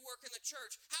I do work in the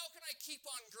church? How can I keep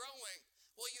on growing?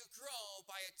 Well, you grow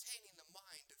by attaining the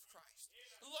mind of Christ.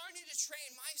 Learning to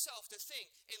train myself to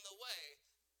think in the way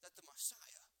that the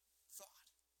Messiah thought,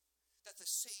 that the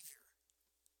Savior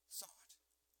thought.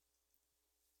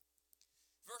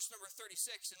 Verse number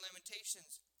 36 in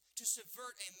Lamentations, to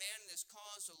subvert a man in his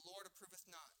cause, the Lord approveth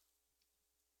not.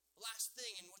 Last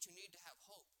thing in what you need to have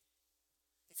hope.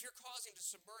 If you're causing to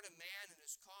subvert a man in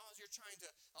his cause, you're trying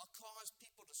to cause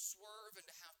people to swerve and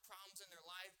to have problems in their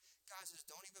life, God says,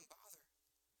 don't even bother.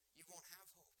 You won't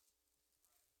have hope.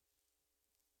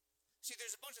 See,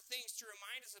 there's a bunch of things to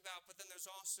remind us about, but then there's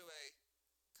also a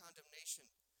condemnation.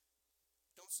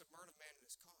 Don't subvert a man in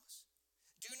his cause.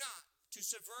 Do not. To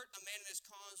subvert a man in his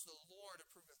cause, the Lord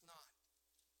approveth not.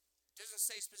 It doesn't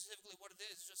say specifically what it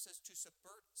is. It just says to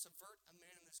subvert a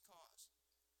man in his cause.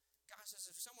 God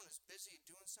says if someone is busy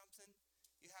doing something,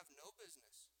 you have no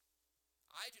business.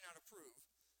 I do not approve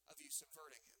of you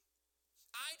subverting him.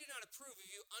 I do not approve of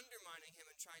you undermining him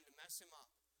and trying to mess him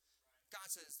up. God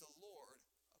says the Lord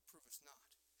approveth not.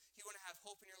 You want to have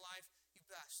hope in your life, you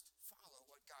best follow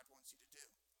what God wants you to do.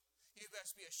 You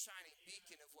best be a shining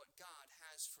beacon of what God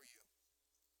has for you.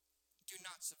 Do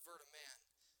not subvert a man.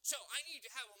 So I need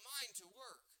to have a mind to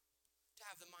work, to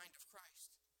have the mind of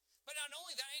Christ. But not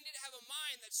only that, I need to have a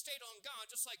mind that stayed on God,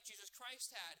 just like Jesus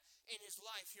Christ had in his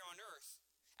life here on earth.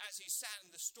 As he sat in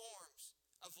the storms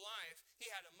of life, he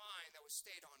had a mind that was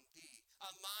stayed on thee, a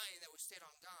mind that was stayed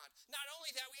on God. Not only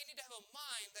that, we need to have a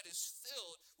mind that is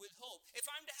filled with hope. If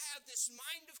I'm to have this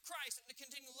mind of Christ and to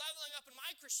continue leveling up in my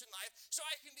Christian life so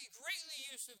I can be greatly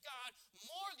used of God,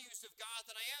 more used of God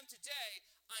than I am today,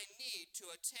 I need to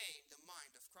attain the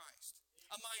mind of Christ.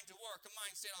 A mind to work, a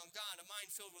mind stayed on God, a mind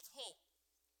filled with hope.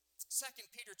 2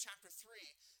 Peter chapter 3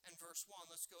 and verse 1.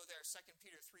 Let's go there. 2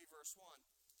 Peter 3 verse 1.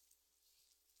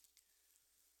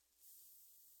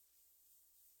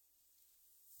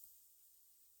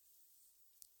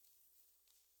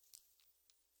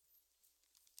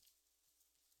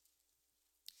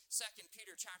 Second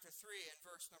Peter chapter 3 and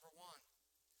verse number 1.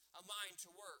 A mind to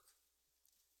work.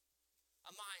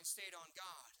 A mind stayed on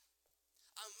God.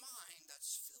 A mind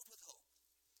that's filled with hope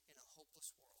in a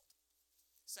hopeless world.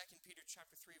 2 Peter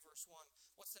chapter 3 verse 1.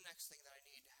 What's the next thing that I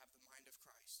need to have the mind of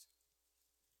Christ?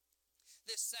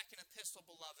 This second epistle,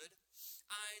 beloved,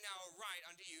 I now write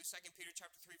unto you, 2 Peter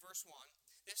chapter 3 verse 1.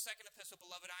 This second epistle,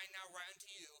 beloved, I now write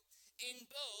unto you, in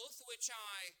both which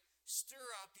I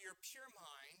stir up your pure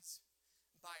minds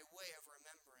by way of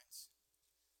remembrance.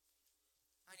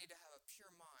 I need to have a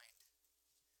pure mind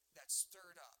that's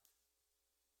stirred up.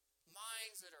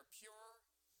 Minds that are pure,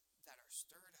 that are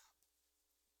stirred up.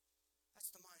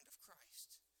 That's the mind of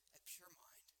Christ, a pure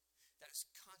mind that is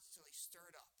constantly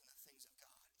stirred up in the things of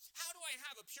God. How do I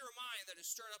have a pure mind that is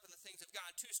stirred up in the things of God?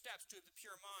 2 steps to the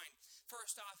pure mind.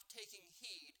 First off, taking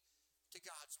heed to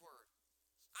God's word.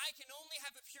 I can only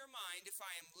have a pure mind if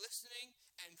I am listening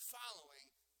and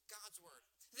following God's word.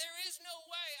 There is no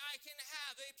way I can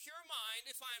have a pure mind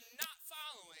if I'm not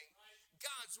following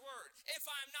God's word, if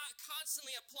I'm not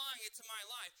constantly applying it to my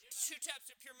life. 2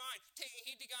 steps to pure mind, taking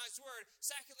heed to God's word.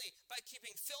 Secondly, by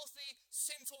keeping filthy,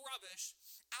 sinful rubbish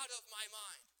out of my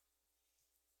mind.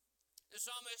 The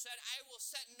psalmist said, I will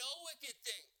set no wicked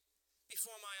thing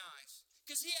before my eyes.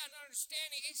 Because he had an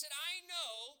understanding. He said, I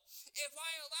know if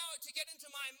I allow it to get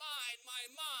into my mind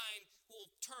will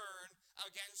turn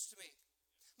against me.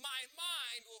 My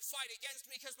mind will fight against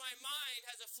me because my mind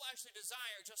has a fleshly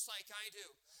desire just like I do.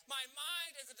 My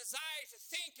mind has a desire to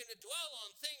think and to dwell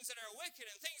on things that are wicked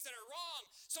and things that are wrong.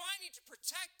 So I need to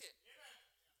protect it.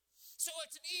 So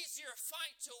it's an easier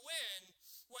fight to win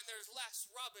when there's less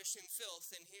rubbish and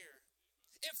filth in here.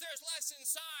 If there's less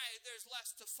inside, there's less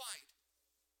to fight.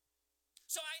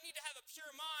 So I need to have a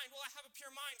pure mind. Well, I have a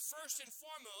pure mind first and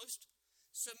foremost.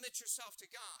 Submit yourself to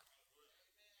God.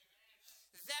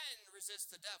 Then resist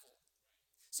the devil.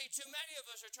 See, too many of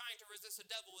us are trying to resist the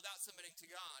devil without submitting to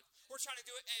God. We're trying to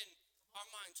do it in our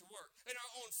mind to work, in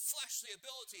our own fleshly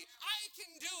ability. I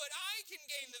can do it. I can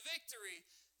gain the victory.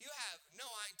 You have no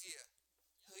idea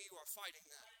who you are fighting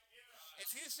then.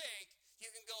 If you think you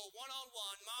can go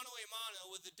one-on-one, mano a mano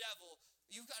with the devil,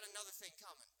 you've got another thing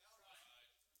coming.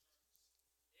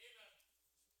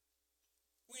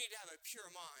 We need to have a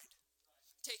pure mind.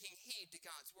 Taking heed to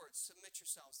God's word. Submit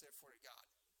yourselves, therefore, to God.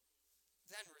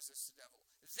 Then resist the devil.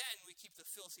 Then we keep the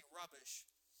filthy rubbish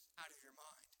out of your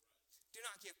mind. Do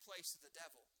not give place to the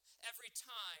devil. Every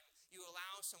time you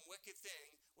allow some wicked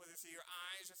thing, whether through your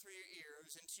eyes or through your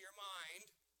ears, into your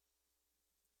mind,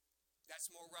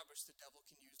 that's more rubbish the devil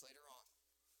can use later on.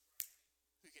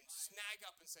 Who can snag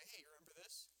up and say, hey, remember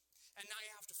this? And now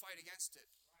you have to fight against it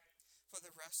for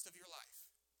the rest of your life.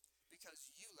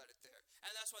 Because you let it there.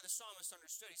 And that's why the psalmist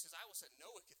understood. He says, I will set no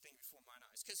wicked thing before mine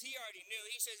eyes. Because he already knew.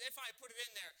 He says, if I put it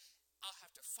in there, I'll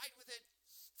have to fight with it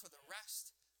for the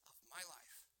rest of my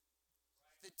life.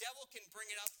 The devil can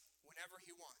bring it up whenever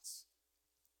he wants.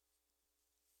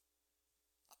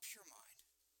 pure mind.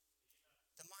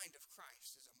 The mind of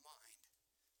Christ is a mind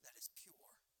that is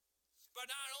pure. But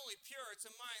not only pure, it's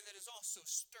a mind that is also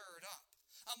stirred up.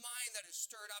 A mind that is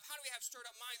stirred up. How do we have stirred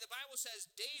up mind? The Bible says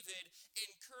David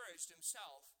encouraged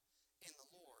himself in the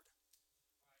Lord.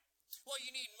 Well,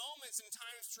 you need moments and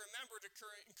times to remember to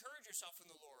encourage yourself in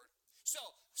the Lord. So,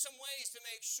 some ways to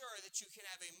make sure that you can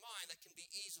have a mind that can be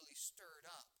easily stirred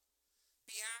up.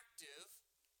 Be active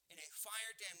in a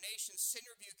fire damnation, sin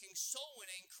rebuking, soul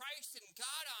winning, Christ and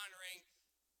God honoring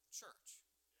church.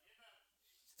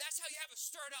 That's how you have a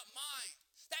stirred up mind.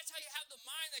 That's how you have the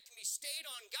mind that can be stayed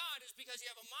on God, is because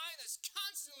you have a mind that's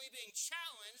constantly being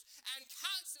challenged and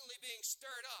constantly being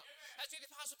stirred up. That's what the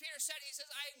Apostle Peter said. He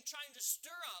says, I am trying to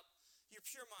stir up your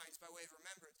pure minds by way of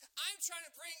remembrance. I'm trying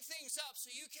to bring things up so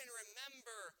you can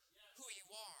remember who you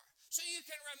are. So you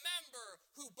can remember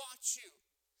who bought you.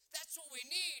 That's what we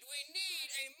need. We need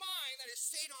a mind that is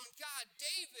stayed on God.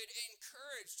 David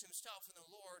encouraged himself in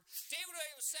the Lord. David was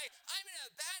able to say, I'm in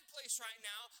a bad place right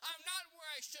now. I'm not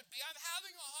where I should be. I'm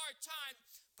having a hard time.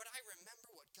 But I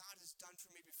remember what God has done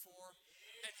for me before,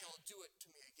 and he'll do it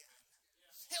to me again.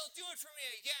 He'll do it for me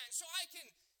again. So I can,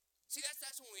 see,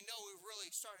 that's when we know we've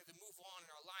really started to move on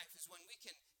in our life, is when we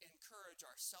can encourage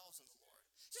ourselves in the Lord.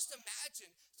 Just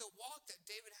imagine the walk that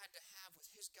David had to have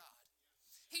with his God.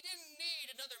 He didn't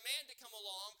need another man to come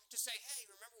along to say, hey,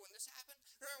 remember when this happened?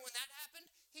 Remember when that happened?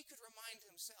 He could remind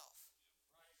himself.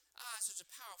 It's such a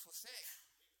powerful thing.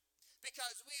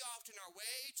 Because we often are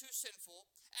way too sinful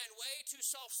and way too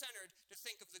self-centered to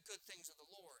think of the good things of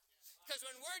the Lord. Because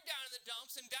when we're down in the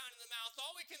dumps and down in the mouth,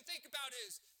 all we can think about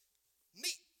is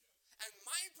me and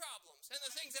my problems and the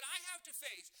things that I have to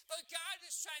face. But God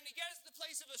is trying to get us to the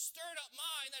place of a stirred up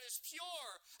mind that is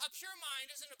pure. A pure mind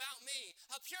isn't about me.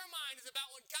 A pure mind is about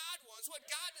what God wants, what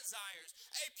God desires.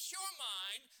 A pure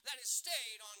mind that is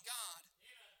stayed on God.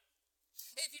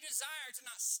 If you desire to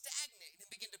not stagnate and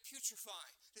begin to putrefy,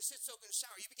 to sit, soak, and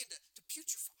shower, you begin to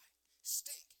putrefy,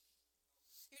 stink.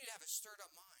 You need to have a stirred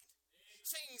up mind.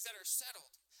 Things that are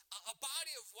settled. A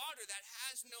body of water that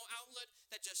has no outlet,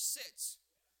 that just sits,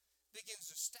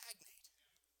 begins to stagnate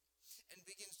and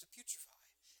begins to putrefy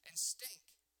and stink.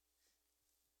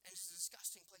 And it's a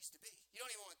disgusting place to be. You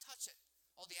don't even want to touch it.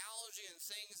 All the algae and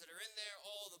things that are in there,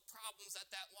 all the problems that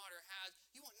water has,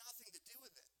 you want nothing to do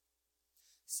with it.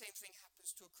 Same thing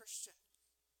happens to a Christian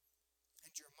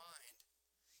and your mind.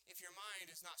 If your mind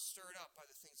is not stirred up by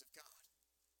the things of God.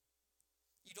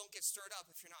 You don't get stirred up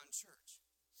if you're not in church.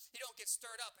 You don't get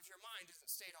stirred up if your mind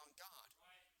isn't stayed on God.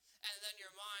 And then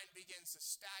your mind begins to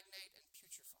stagnate and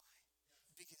putrefy.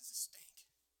 It begins to stink.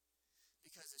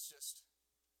 Because it's just,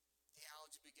 the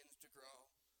algae begins to grow.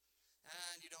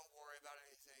 And you don't worry about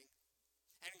anything.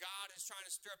 And God is trying to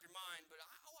stir up your mind, but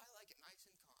I like it nice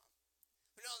and calm.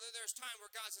 But no, there's time where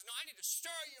God says, no, I need to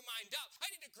stir your mind up. I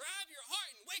need to grab your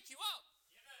heart and wake you up.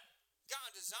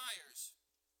 God desires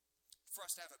for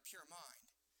us to have a pure mind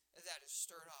that is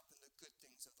stirred up in the good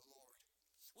things of the Lord.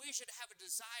 We should have a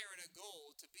desire and a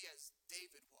goal to be as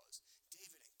David was.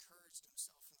 David encouraged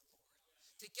himself in the Lord.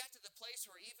 To get to the place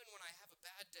where even when I have a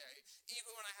bad day,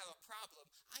 even when I have a problem,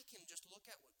 I can just look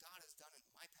at what God has done in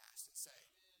my past and say,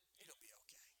 it'll be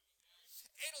okay.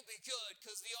 It'll be good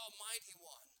because the Almighty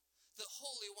One, the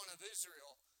Holy One of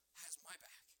Israel, has my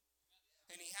back.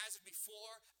 And he has it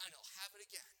before, and he'll have it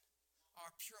again.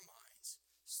 Our pure minds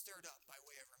stirred up by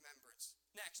way of remembrance.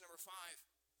 Next, number 5,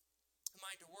 a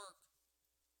mind to work.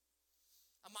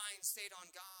 A mind stayed on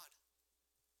God.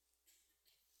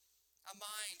 A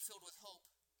mind filled with hope.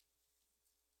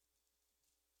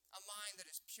 A mind that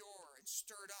is pure and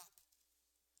stirred up.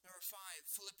 Number 5,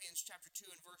 Philippians chapter 2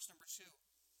 and verse number 2.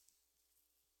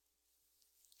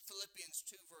 Philippians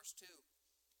 2 verse 2.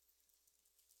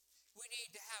 We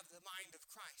need to have the mind of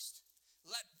Christ.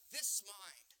 Let this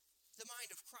mind, the mind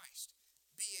of Christ,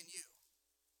 be in you.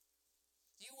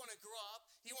 You want to grow up,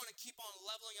 you want to keep on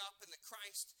leveling up in the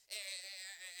Christ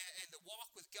and the walk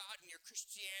with God in your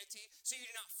Christianity so you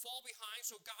do not fall behind,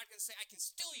 so God can say, I can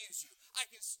still use you, I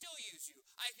can still use you,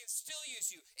 I can still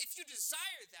use you. If you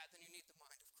desire that, then you need the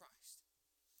mind of Christ.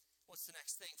 What's the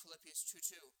next thing? Philippians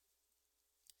 2:2.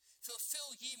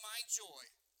 Fulfill ye my joy,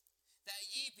 that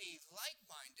ye be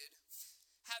like-minded,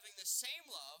 having the same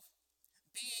love,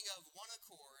 being of one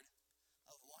accord,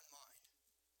 of one mind.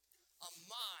 A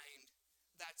mind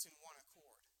that's in one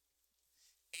accord.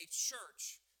 A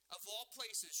church of all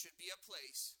places should be a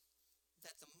place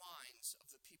that the minds of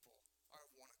the people are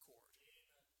of one accord.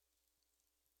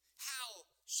 How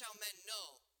shall men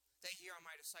know that ye are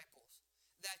my disciples?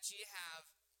 That ye have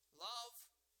love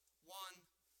one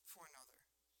for another.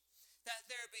 That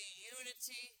there be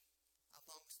unity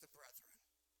amongst the brethren.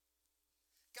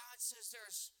 God says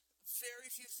there's very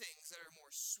few things that are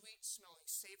more sweet-smelling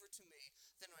savor to me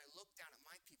than when I look down at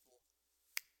my people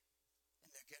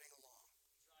and they're getting along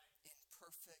in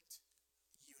perfect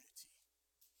unity.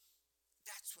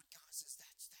 That's what God says.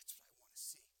 That's what I want to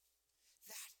see.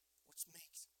 That's what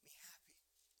makes me happy.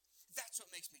 That's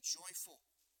what makes me joyful.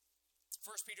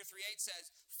 1 Peter 3:8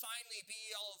 says, "Finally be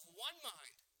ye all of one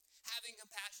mind, having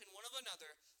compassion one of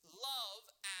another, love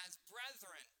as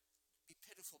brethren. Be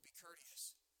pitiful, be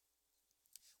courteous."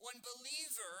 When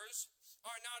believers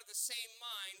are not of the same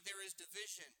mind, there is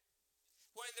division.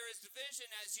 When there is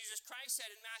division, as Jesus Christ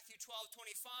said in Matthew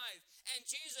 12:25, and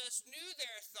Jesus knew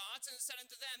their thoughts and said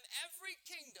unto them, "Every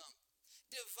kingdom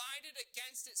divided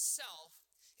against itself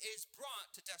is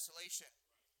brought to desolation,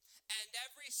 and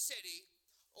every city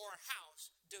or house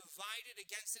divided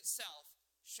against itself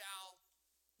shall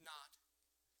not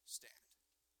stand."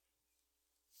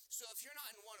 So if you're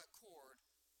not in one accord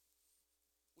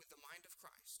with the mind of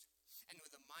Christ and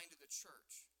with the mind of the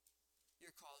church,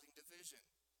 you're causing division.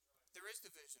 There is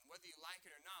division, whether you like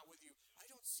it or not, I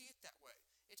don't see it that way.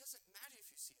 It doesn't matter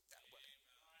if you see it that way.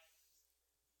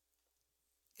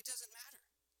 It doesn't matter.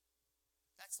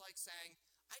 That's like saying,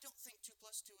 I don't think 2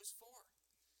 + 2 is 4.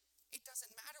 It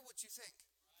doesn't matter what you think.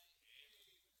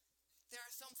 There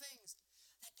are some things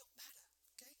that don't matter,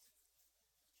 okay?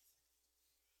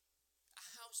 A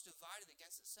house divided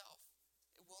against itself,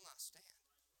 it will not stand.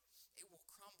 It will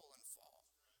crumble and fall.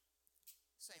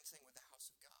 Same thing with the house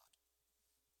of God.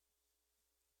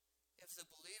 If the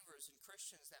believers and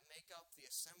Christians that make up the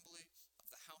assembly of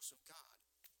the house of God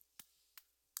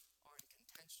are in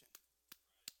contention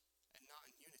and not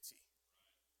in unity,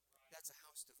 that's a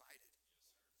house divided.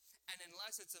 And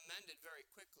unless it's amended very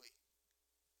quickly,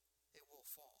 it will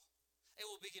fall. It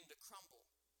will begin to crumble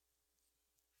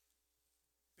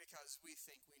because we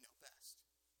think we know best.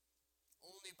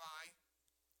 Only by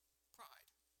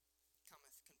pride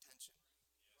cometh contention.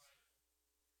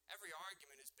 Every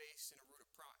argument is based in a root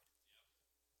of pride.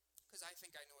 Because I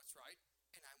think I know what's right,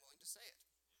 and I'm willing to say it.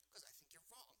 Because I think you're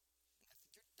wrong, and I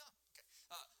think you're dumb. Okay.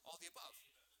 All the above.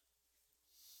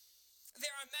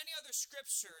 There are many other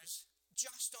scriptures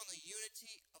just on the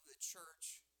unity of the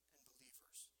church and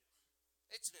believers.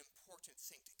 It's an important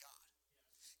thing to God.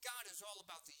 God is all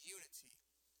about the unity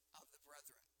of the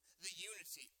brethren, the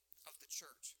unity of the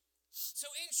church.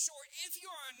 So in short, if you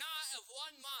are not of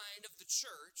one mind of the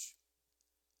church,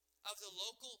 of the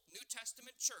local New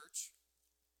Testament church,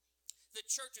 the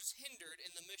church is hindered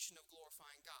in the mission of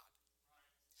glorifying God.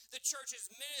 The church is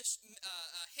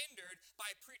hindered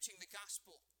by preaching the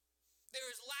gospel. There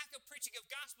is lack of preaching of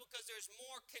gospel because there's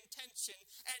more contention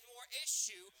and more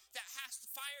issue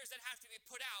fires that have to be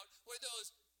put out where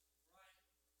those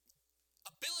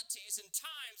abilities and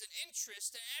times and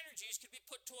interests and energies could be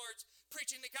put towards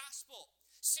preaching the gospel,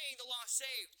 seeing the lost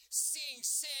saved, seeing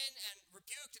sin and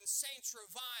rebuked and saints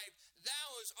revived.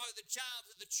 Those are the jobs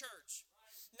of the church.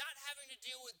 Not having to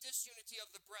deal with disunity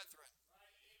of the brethren.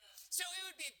 So it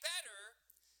would be better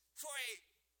for a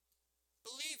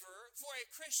believer, for a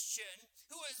Christian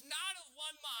who is not of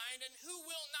one mind and who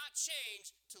will not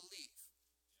change to leave.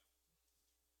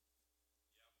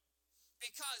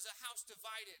 Because a house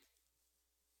divided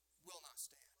will not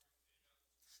stand.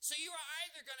 So you are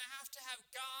either going to have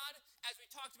God, as we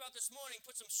talked about this morning,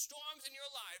 put some storms in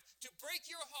your life to break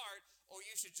your heart, or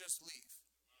you should just leave.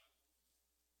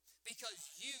 Because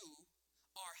you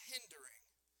are hindering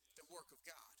the work of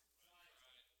God.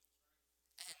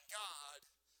 And God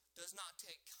does not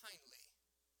take kindly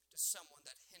to someone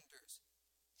that hinders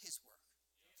his work.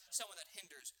 Someone that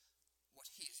hinders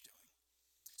what he is doing.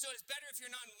 So it's better if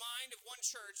you're not in mind of one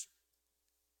church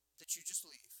that you just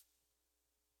leave.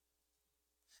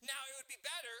 Now it would be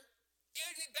better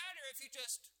if you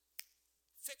just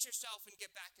fix yourself and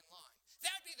get back in line.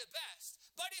 That'd be the best.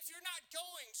 But if you're not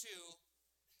going to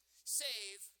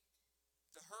save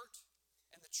the hurt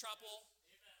and the trouble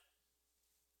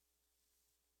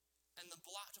and the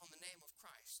blot on the name of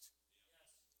Christ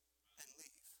and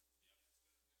leave.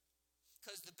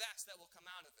 Because the best that will come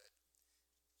out of it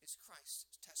is Christ's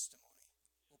testimony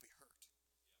will be heard.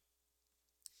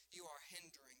 You are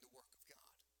hindering the work of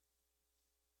God.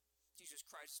 Jesus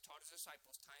Christ taught his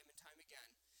disciples time and time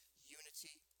again,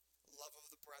 unity, love of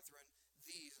the brethren,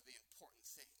 these are the important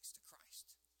things to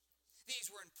Christ.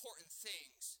 These were important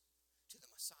things to the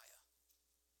Messiah.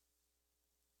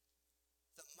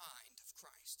 The mind of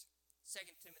Christ.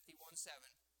 2 Timothy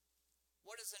 1:7.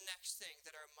 What is the next thing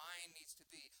that our mind needs to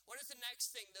be? What is the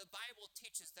next thing the Bible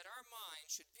teaches that our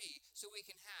mind should be so we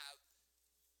can have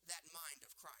that mind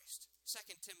of Christ?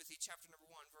 2 Timothy chapter number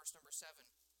 1, verse number 7.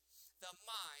 The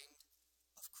mind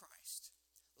of Christ.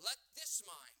 let this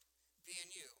mind be in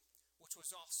you, which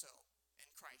was also in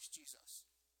Christ Jesus.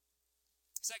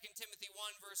 2 Timothy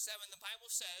 1 verse 7, the Bible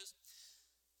says,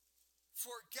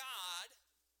 for God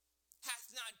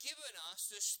hath not given us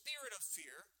the spirit of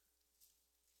fear,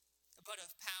 but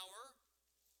of power,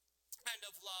 and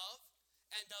of love,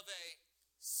 and of a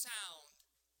sound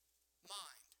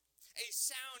mind. A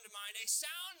sound mind. A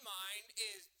sound mind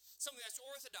is something that's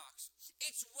orthodox.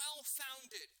 It's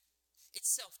well-founded. It's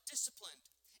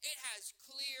self-disciplined. It has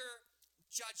clear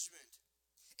judgment.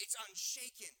 It's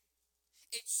unshaken.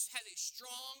 It has a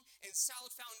strong and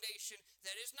solid foundation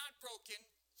that is not broken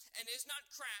and is not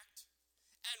cracked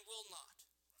and will not.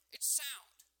 It's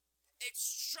sound. It's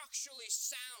structurally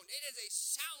sound. It is a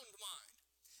sound mind.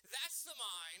 That's the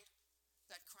mind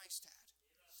that Christ had.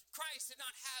 Christ did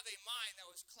not have a mind that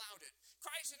was clouded.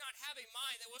 Christ did not have a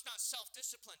mind that was not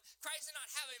self-disciplined. Christ did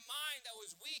not have a mind that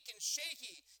was weak and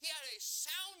shaky. He had a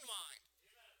sound mind.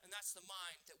 And that's the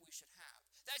mind that we should have.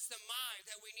 That's the mind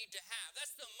that we need to have.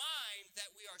 That's the mind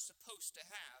that we are supposed to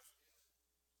have.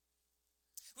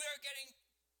 We are getting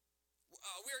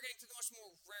to the much more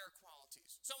rare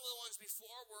qualities. Some of the ones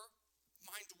before were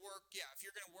mind to work. Yeah, if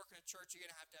you're going to work in a church, you're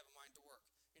going to have a mind to work.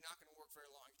 You're not going to work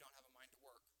very long if you don't have a mind to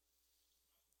work.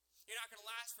 You're not going to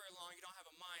last very long if you don't have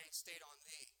a mind stayed on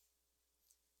thee.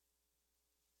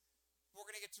 We're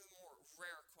going to get to the more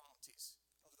rare qualities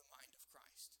of the mind of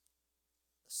Christ.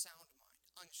 The sound mind,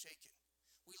 unshaken.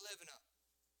 We live in an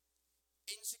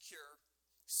insecure,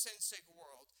 sin-sick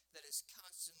world that is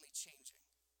constantly changing.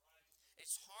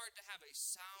 It's hard to have a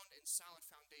sound and solid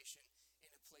foundation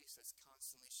in a place that's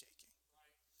constantly shaking.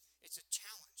 It's a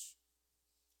challenge.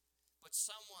 But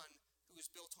someone who is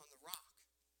built on the rock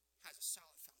has a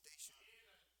solid foundation.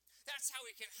 That's how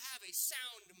we can have a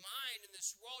sound mind in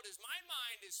this world, is my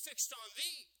mind is fixed on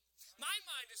thee. My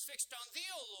mind is fixed on thee,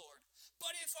 O Lord.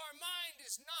 But if our mind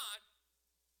is not,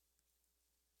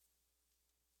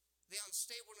 the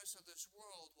unstableness of this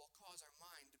world will cause our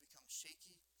mind to become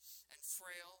shaky and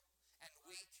frail and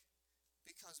weak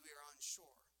because we are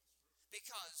unsure,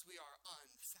 because we are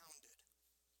unfounded.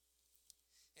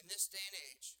 In this day and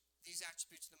age, these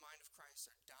attributes of the mind of Christ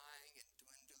are dying and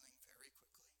dwindling very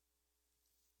quickly.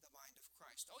 The mind of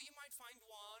Christ. Oh, you might find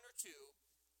one or two,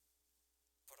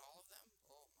 but all of them,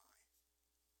 oh my,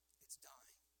 it's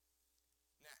dying.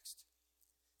 Next,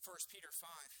 1 Peter 5,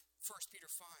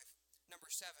 number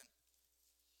 7.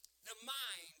 The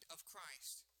mind of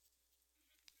Christ.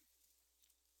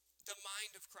 The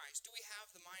mind of Christ. Do we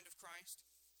have the mind of Christ?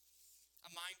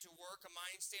 A mind to work, a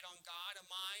mind stayed on God, a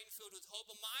mind filled with hope,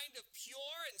 a mind of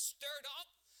pure and stirred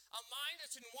up, a mind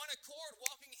that's in one accord,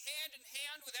 walking hand in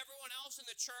hand with everyone else in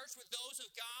the church, with those of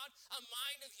God, a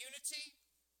mind of unity,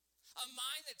 a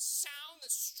mind that's sound,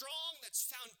 that's strong, that's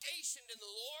foundationed in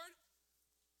the Lord.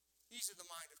 These are the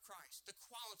mind of Christ, the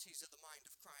qualities of the mind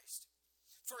of Christ.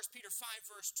 1 Peter 5,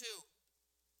 verse 2.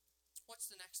 What's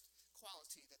the next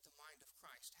quality that the mind of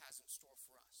Christ has in store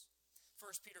for us?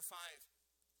 1 Peter 5,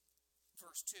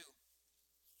 verse 2.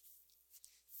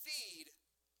 Feed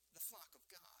the flock of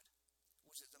God,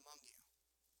 which is among you,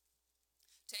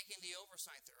 taking the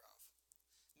oversight thereof,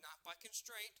 not by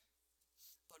constraint,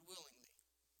 but willingly,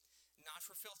 not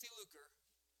for filthy lucre,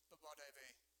 but out of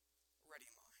a ready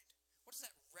mind. What does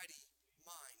that ready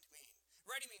mind mean?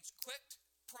 Ready means quick,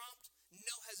 prompt,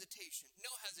 no hesitation, no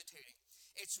hesitating.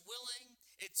 It's willing,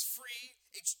 it's free,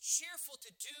 it's cheerful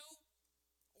to do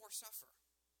or suffer.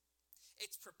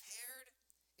 It's prepared,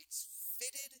 it's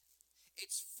fitted,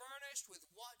 it's furnished with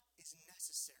what is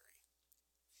necessary.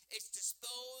 It's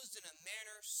disposed in a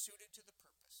manner suited to the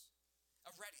purpose.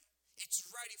 Ready. It's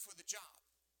ready for the job.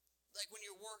 Like when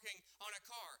you're working on a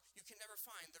car, you can never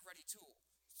find the ready tool.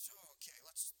 So, okay,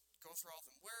 let's go through all of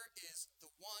them. Where is the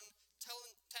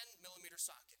 10 millimeter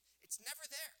socket? It's never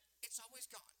there. It's always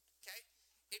gone, okay?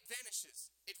 It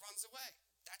vanishes. It runs away.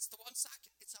 That's the one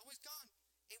socket. It's always gone.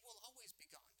 It will always be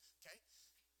gone, okay?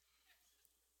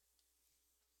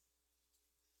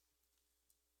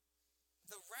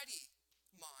 The ready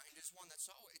mind is one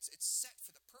that's always, it's set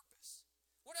for the purpose.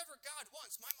 Whatever God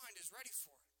wants, my mind is ready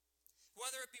for it.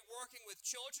 Whether it be working with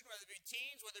children, whether it be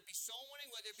teens, whether it be soul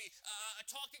winning, whether it be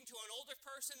talking to an older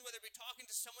person, whether it be talking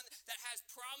to someone that has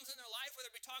problems in their life, whether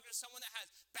it be talking to someone that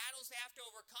has battles they have to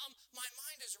overcome, my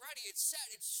mind is ready. It's set.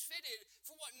 It's fitted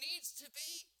for what needs to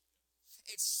be.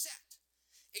 It's set.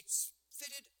 It's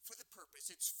fitted for the purpose.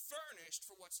 It's furnished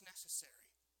for what's necessary.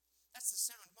 That's the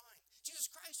sound mind. Jesus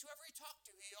Christ, whoever he talked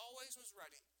to, he always was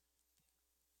ready.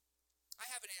 I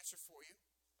have an answer for you,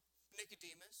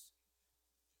 Nicodemus.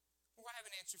 Or I have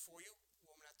an answer for you,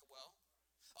 woman at the well.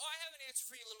 Oh, I have an answer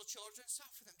for you, little children. It's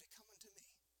not for them to come unto me.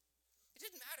 It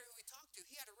didn't matter who he talked to.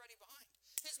 He had a ready mind.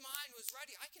 His mind was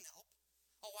ready. I can help.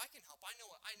 Oh, I can help. I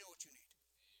know what you need.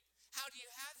 How do you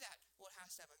have that? Well, it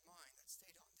has to have a mind that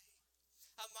stayed on thee.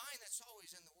 A mind that's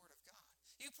always in the Word of God.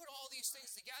 You put all these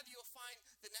things together, you'll find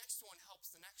the next one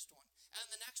helps the next one. And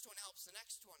the next one helps the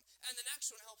next one. And the next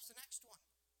one helps the next one.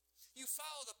 You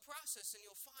follow the process and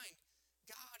you'll find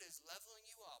God is leveling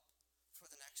you up for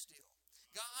the next deal.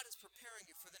 God is preparing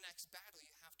you for the next battle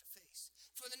you have to face.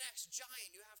 For the next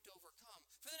giant you have to overcome.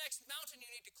 For the next mountain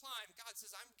you need to climb. God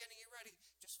says, I'm getting you ready.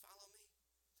 Just follow me.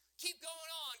 Keep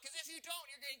going on, because if you don't,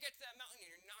 you're going to get to that mountain and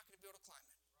you're not going to be able to climb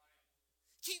it.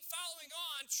 Keep following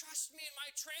on. Trust me in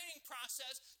my training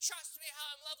process. Trust me how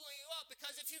I'm leveling you up,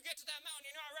 because if you get to that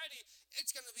mountain and you're not ready,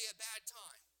 it's going to be a bad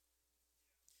time.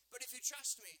 But if you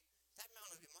trust me, that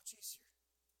mountain will be much easier.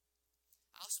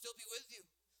 I'll still be with you.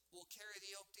 We'll carry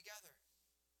the yoke together.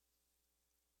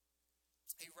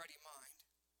 A ready mind.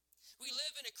 We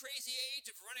live in a crazy age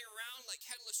of running around like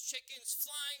headless chickens,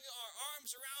 flying our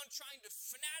arms around, trying to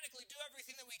fanatically do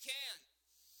everything that we can.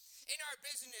 In our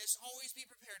business, always be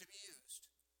prepared to be used.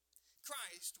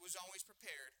 Christ was always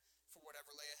prepared for whatever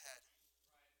lay ahead.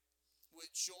 With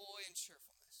joy and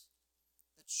cheerfulness.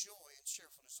 The joy and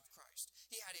cheerfulness of Christ.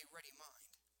 He had a ready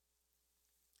mind.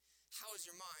 How is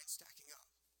your mind stacking up,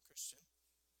 Christian?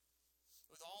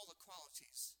 With all the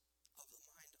qualities of the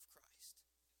mind of Christ.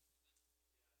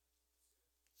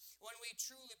 When we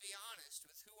truly be honest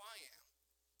with who I am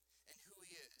and who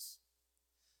he is,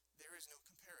 there is no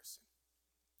comparison.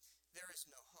 There is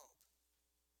no hope.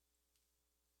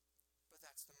 But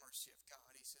that's the mercy of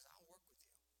God. He says, I'll work with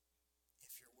you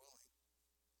if you're willing.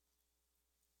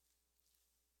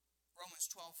 Romans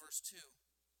 12, verse 2.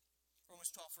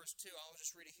 Romans 12, verse 2, I'll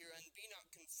just read it here. And be not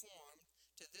conformed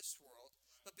to this world,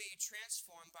 but be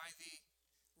transformed by the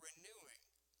renewing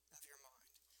of your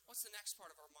mind. What's the next part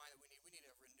of our mind that we need? We need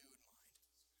a renewed mind.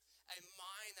 A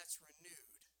mind that's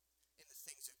renewed in the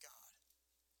things of God.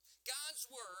 God's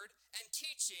word and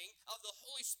teaching of the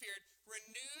Holy Spirit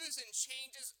renews and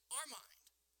changes our mind.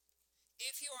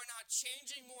 If you are not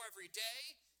changing more every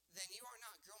day, then you are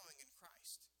not growing in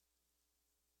Christ.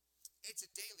 It's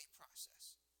a daily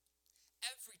process.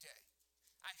 Every day,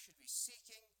 I should be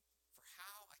seeking for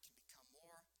how I can become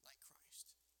more like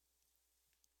Christ.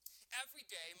 Every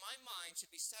day, my mind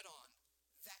should be set on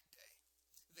that day,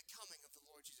 the coming of the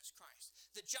Lord Jesus Christ,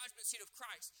 the judgment seat of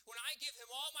Christ, when I give him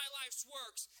all my life's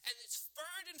works, and it's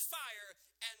burned in fire,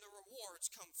 and the rewards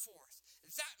come forth.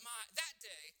 That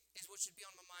day is what should be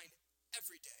on my mind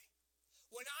every day.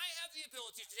 When I have the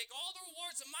ability to take all the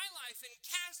rewards of my life and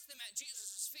cast them at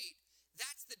Jesus' feet,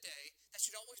 that's the day that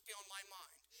should always be on my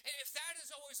mind. And if that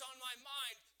is always on my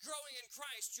mind, growing in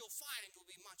Christ, you'll find it will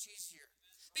be much easier.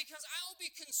 Because I'll be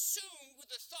consumed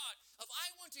with the thought of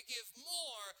I want to give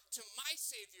more to my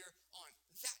Savior on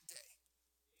that day.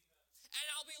 And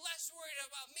I'll be less worried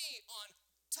about me on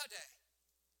today.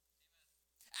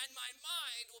 And my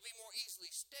mind will be more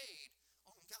easily stayed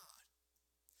on God.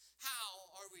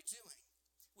 How are we doing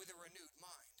with a renewed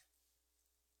mind?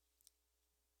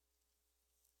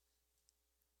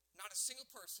 Not a single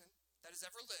person that has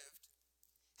ever lived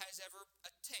has ever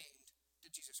attained to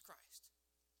Jesus Christ.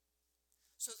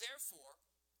 So therefore,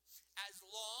 as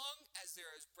long as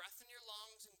there is breath in your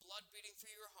lungs and blood beating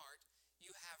through your heart,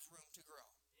 you have room to grow.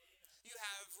 You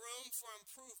have room for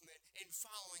improvement in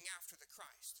following after the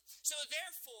Christ. So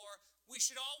therefore, we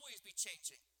should always be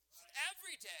changing.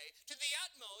 Every day, to the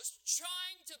utmost,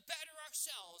 trying to better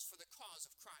ourselves for the cause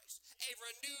of Christ. A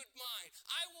renewed mind.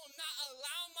 I will not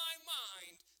allow my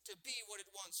mind to be what it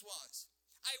once was.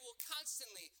 I will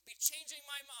constantly be changing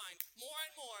my mind more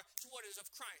and more to what is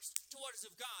of Christ, to what is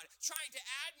of God, trying to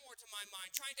add more to my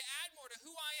mind, trying to add more to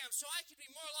who I am so I can be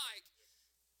more like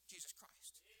Jesus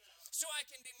Christ. So I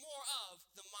can be more of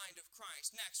the mind of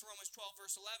Christ. Next, Romans 12,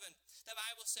 verse 11. The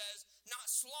Bible says, not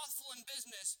slothful in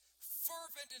business,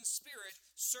 fervent in spirit,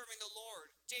 serving the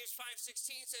Lord. James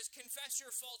 5:16 says, confess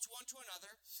your faults one to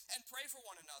another and pray for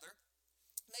one another,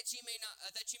 that ye may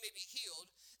be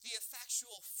healed. The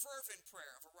effectual, fervent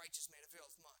prayer of a righteous man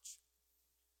availeth much.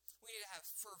 We need to have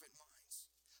fervent minds.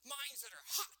 Minds that are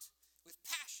hot with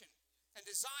passion and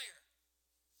desire.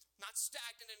 Not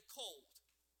stagnant and cold.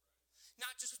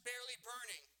 Not just barely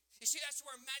burning. You see, that's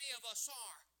where many of us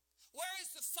are. Where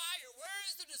is the fire? Where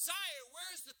is the desire?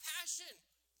 Where is the passion?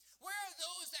 Where are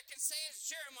those that can say, as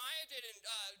Jeremiah did in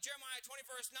Jeremiah 20,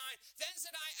 verse 9, then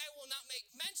said I will not make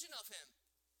mention of him,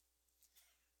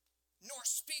 nor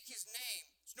speak his name,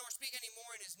 nor speak any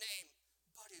more in his name,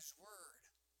 but his word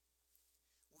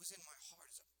was in my heart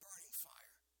as a burning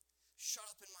fire, shut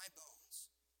up in my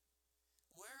bones.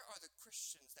 Where are the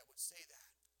Christians that would say that?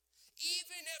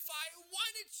 Even if I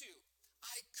wanted to,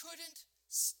 I couldn't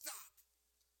stop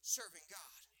serving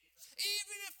God.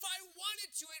 Even if I wanted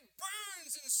to, it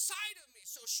burns inside of me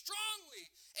so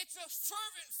strongly. It's a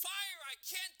fervent fire I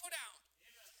can't put out.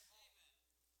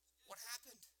 What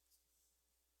happened?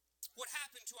 What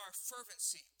happened to our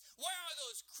fervency? Where are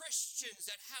those Christians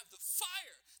that have the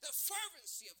fire, the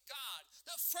fervency of God,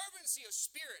 the fervency of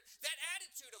Spirit, that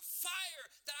attitude of fire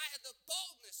that I had the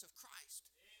boldness of Christ,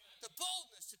 the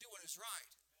boldness to do what is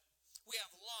right? We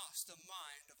have lost the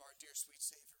mind of our dear sweet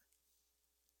Savior.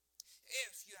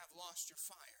 If you have lost your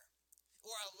fire,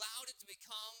 or allowed it to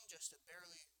become just a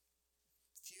barely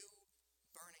few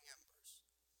burning embers,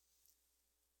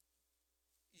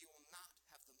 you will not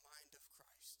have the mind of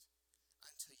Christ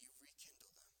until you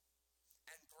rekindle them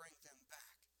and bring them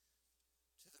back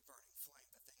to the burning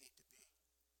flame that they need to be.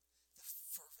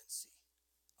 The fervency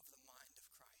of the mind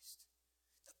of Christ,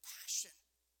 the passion,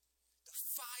 the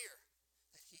fire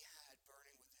that he had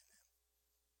burning within him.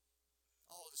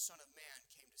 Oh, the Son of Man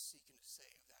came to seek and to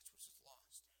save that which was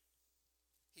lost.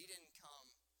 He didn't come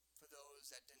for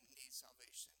those that didn't need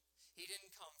salvation. He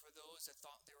didn't come for those that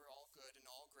thought they were all good and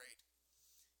all great.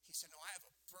 He said, no, I have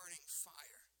a burning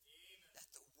fire that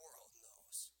the world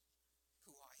knows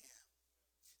who I am,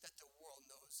 that the world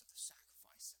knows of the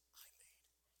sacrifice that I made.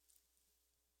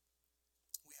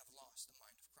 We have lost the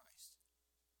mind of Christ.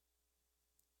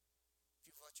 If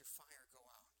you've let your fire go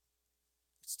out,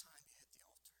 it's time you hit the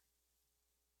altar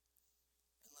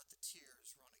and let the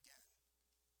tears run again.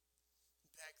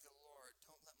 Beg the Lord,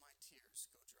 don't let my tears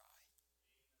go dry.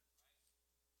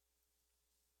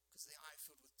 Because the eye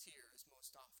filled with tears is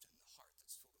most often the heart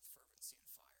that's filled with fervency and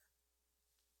fire.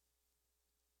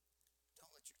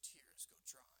 Don't let your tears go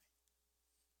dry.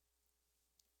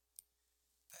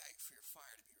 Beg for your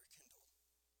fire to be rekindled.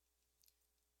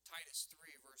 Titus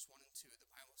 3, verse 1 and 2, the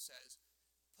Bible says,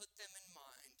 put them in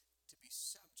mind to be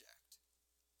subject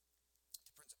to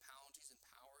principalities and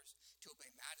powers, to obey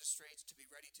magistrates, to be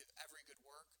ready to every good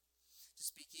work, to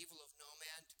speak evil of no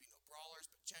man, to be no brawlers,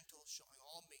 but gentle, showing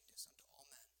all meekness unto all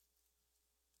men.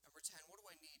 Number 10, what do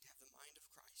I need to have the mind of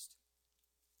Christ?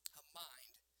 A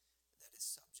mind that is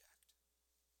subject.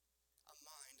 A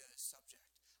mind that is subject.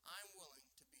 I'm willing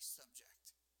to be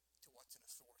subject to what's in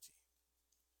authority.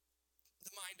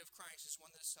 The mind of Christ is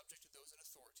one that is subject to those in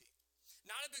authority.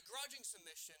 Not a begrudging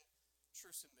submission,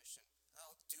 true submission.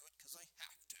 I'll do it because I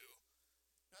have to.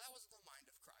 No, that wasn't the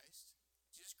mind of Christ.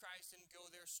 Jesus Christ didn't go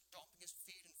there stomping his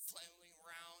feet and flailing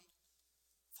around.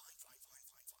 Fine, fine, fine,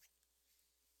 fine, fine.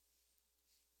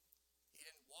 He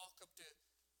didn't walk up to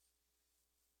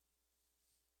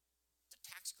the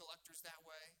tax collectors that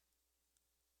way.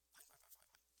 Fine, fine, fine,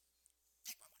 fine, fine.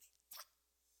 Take my money. Fine.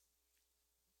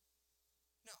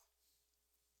 No.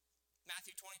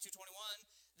 Matthew 22:21,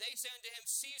 they said unto him,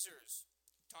 Caesar's.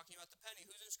 Talking about the penny.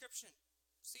 Whose inscription?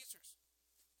 Caesar's.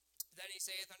 Then he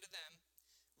saith unto them,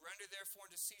 render therefore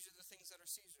unto Caesar the things that are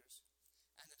Caesar's,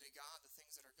 and unto God the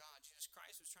things that are God. Jesus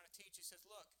Christ was trying to teach. He says,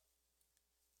 look,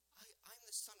 I'm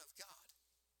the Son of God.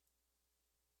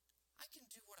 I can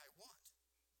do what I want.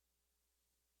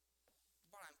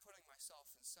 But I'm putting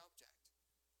myself in subject.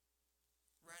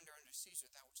 Render unto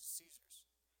Caesar that which is Caesar's.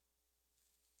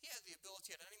 He had the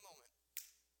ability at any moment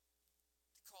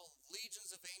to call legions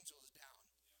of angels down.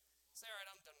 Say, all right,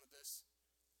 I'm done with this.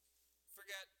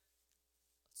 Forget.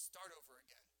 Let's start over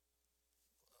again.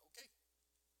 Okay.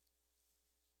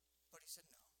 But he said,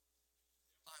 no.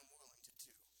 I'm willing to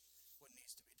do what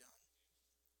needs to be done.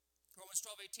 Romans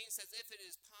 12:18 says, if it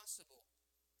is possible,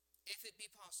 if it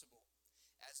be possible,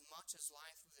 as much as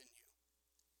lieth within you,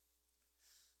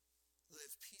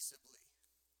 live peaceably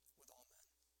with all men.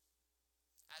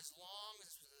 As long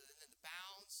as it's within the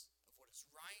bounds of what is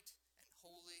right and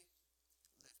holy,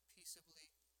 live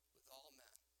peaceably with all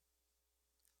men.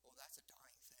 Oh, that's a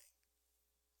dying thing.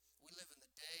 We live in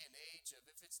the day and age of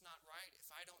if it's not right, if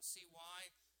I don't see why,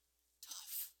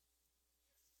 tough.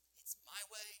 It's my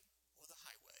way or the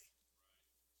highway.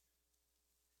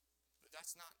 But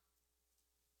that's not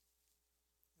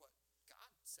what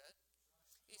God said.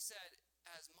 He said,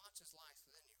 as much as lieth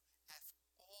within you, if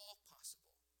all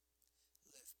possible,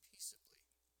 live peaceably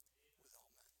with all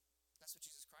men. That's what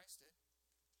Jesus Christ did.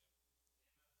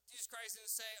 Jesus Christ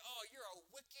didn't say, oh, you're a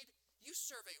wicked, you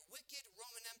serve a wicked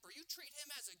Roman emperor. You treat him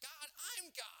as a god.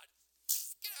 I'm God.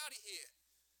 Get out of here.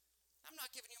 I'm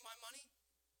not giving you my money.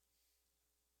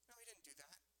 No, he didn't do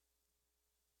that.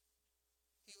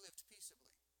 He lived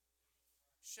peaceably,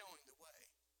 showing the way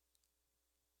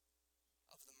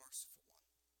of the merciful one.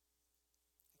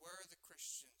 Where are the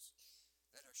Christians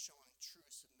that are showing true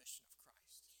submission of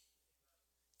Christ?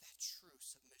 That true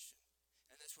submission.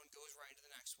 And this one goes right into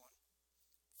the next one.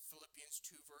 Philippians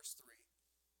 2, verse 3.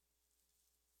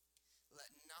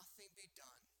 Let nothing be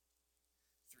done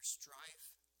through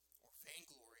strife or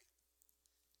vainglory,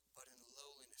 but in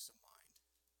lowliness of mind.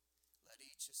 Let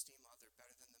each esteem other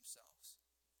better than themselves.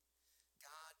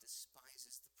 God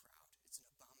despises the proud. It's an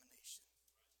abomination.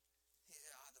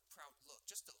 The proud look,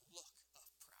 just the look of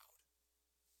proud.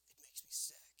 It makes me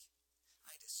sick.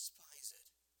 I despise it.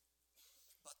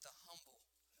 But the humble,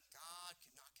 God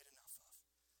cannot get enough of.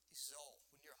 He says, oh,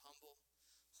 when you're humble,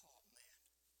 oh man,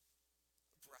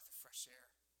 a breath of fresh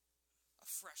air, a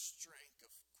fresh drink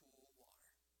of cool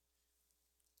water.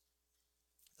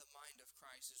 The mind of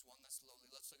Christ is one that's lowly.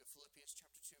 Let's look at Philippians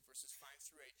chapter 2, verses 5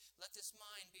 through 8. Let this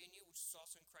mind be in you, which is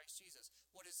also in Christ Jesus.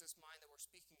 What is this mind that we're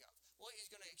speaking of? Well, he's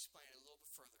going to explain it a little bit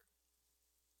further.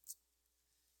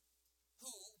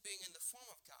 Who, being in the form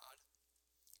of God,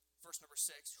 verse number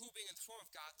 6, who being in the form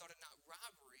of God thought it not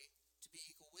robbery to be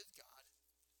equal with God,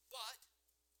 but,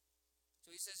 so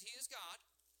he says he is God,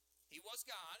 he was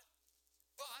God,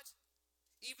 but,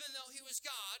 even though he was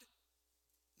God,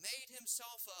 made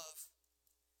himself of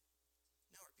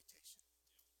no reputation,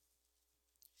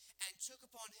 and took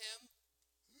upon him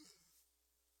the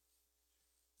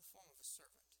form of a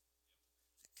servant,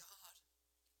 the God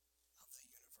of the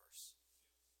universe.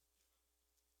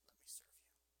 Let me serve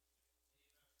you.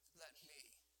 Let me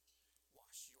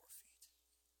wash your feet.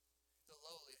 The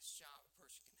lowliest job a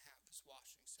person can have is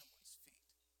washing someone's feet.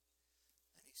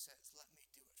 And he says, let me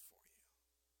do it for you.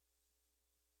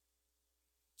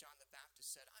 John the Baptist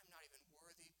said, I'm not even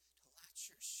worthy to latch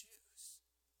your shoes.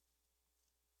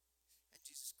 And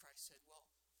Jesus Christ said, well,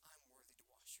 I'm worthy to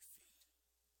wash your feet.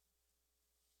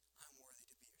 I'm worthy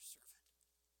to be your servant.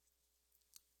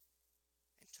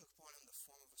 And took upon him the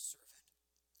form of a servant,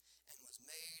 and was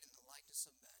made in the likeness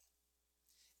of men.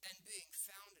 And being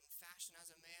found in fashion as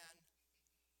a man,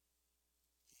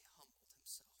 he humbled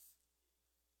himself,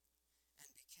 and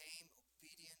became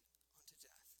obedient unto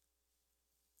death,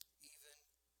 even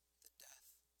the death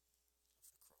of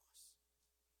the cross.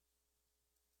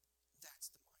 That's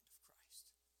the mind of Christ.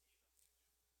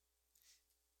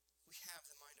 We have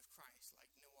the mind of Christ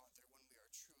like no other when we are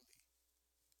truly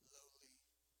lowly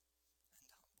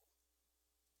and humble,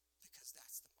 because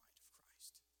that's the mind of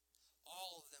Christ.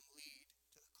 All of them lead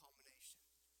to the culmination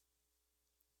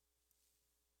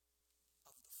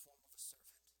of the form of a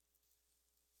servant.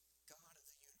 God of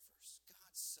the universe,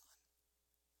 God's Son,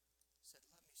 said,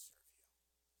 let me serve you.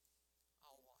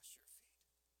 I'll wash your feet.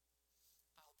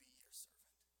 I'll be your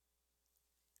servant.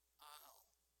 I'll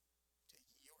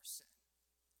take your sin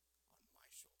on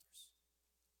my shoulders.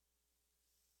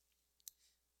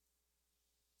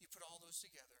 You put all those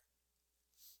together,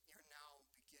 you're now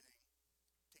beginning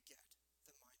to get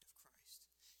the mind of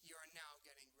Christ. You are now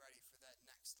getting ready for that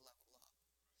next level up.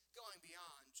 Going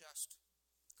beyond just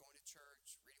going to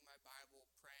church, reading my Bible,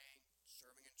 praying,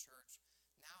 serving in church.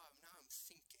 Now I'm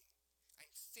thinking.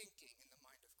 I'm thinking in the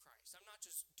mind of Christ. I'm not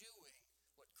just doing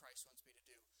what Christ wants me to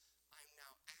do. I'm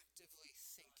now actively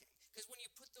thinking. Because when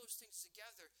you put those things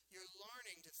together, you're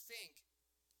learning to think,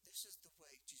 this is the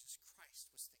way Jesus Christ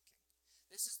was thinking.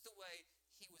 This is the way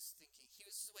he was thinking.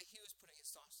 This is the way he was putting his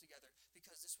thoughts together,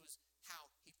 because this was how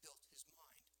he built his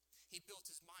mind. He built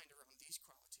his mind around these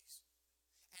qualities.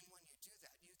 And when you do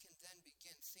that, you can then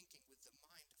begin thinking with the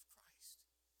mind of Christ.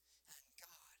 And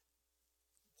God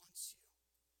wants you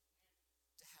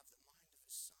to have the mind of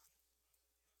his Son.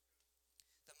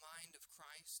 The mind of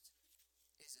Christ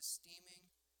is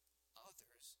esteeming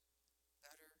others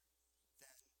better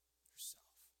than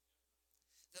yourself.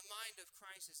 The mind of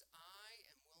Christ is, I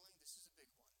am willing, this is a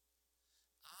big one,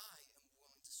 I am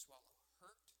willing to swallow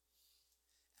hurt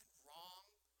and wrong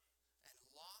and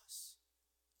loss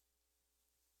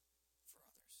for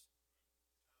others.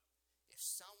 If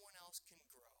someone else can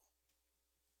grow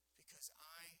because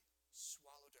I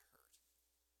swallowed a hurt,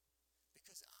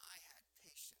 because I had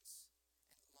patience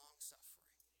and long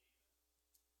suffering,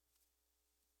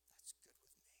 that's good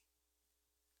with me.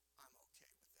 I'm okay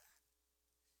with that.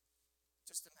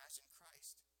 Just imagine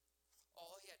Christ.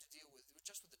 All he had to deal with was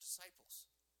just with the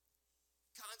disciples.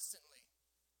 Constantly.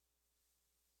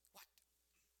 What?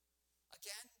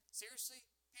 Again? Seriously?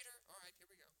 Peter? All right, here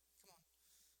we go. Come on.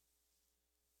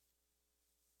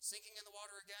 Sinking in the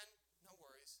water again? No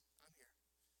worries. I'm here.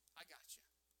 I got you.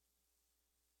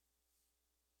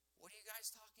 What are you guys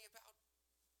talking about?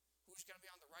 Who's going to be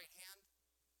on the right hand?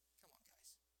 Come on,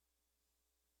 guys.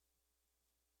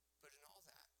 But in all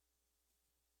that,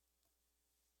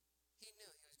 he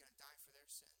knew he was going to die for their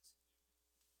sins.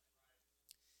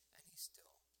 And he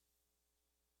still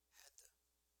had the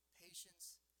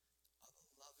patience of a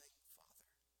loving father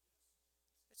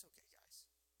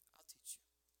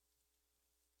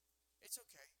It's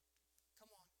okay.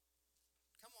 Come on.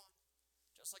 Come on.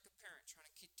 Just like a parent trying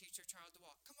to teach their child to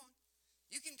walk. Come on.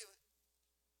 You can do it.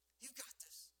 You've got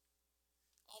this.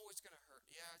 Oh, it's going to hurt.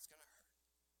 Yeah, it's going to hurt.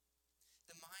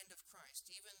 The mind of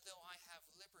Christ, even though I have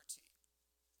liberty,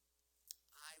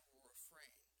 I will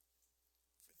refrain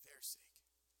for their sake.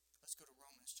 Let's go to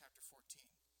Romans chapter 14.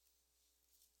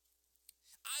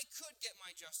 I could get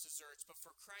my just deserts, but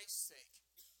for Christ's sake,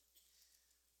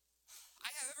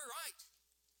 I have every right.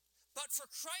 But for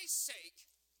Christ's sake,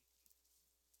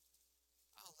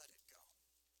 I'll let it go.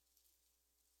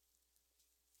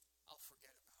 I'll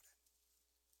forget about it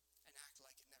and act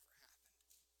like it never happened,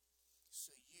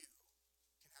 so you can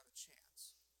have a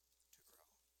chance to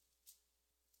grow.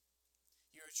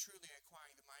 You are truly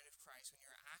acquiring the mind of Christ when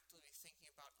you're actively thinking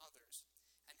about others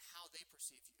and how they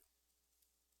perceive you.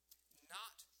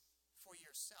 Not for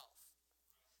yourself,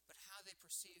 but how they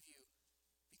perceive you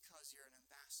because you're an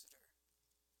ambassador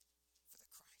for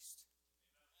the Christ,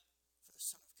 for the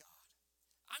Son of God.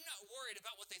 I'm not worried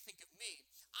about what they think of me.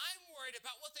 I'm worried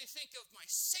about what they think of my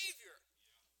Savior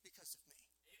because of me.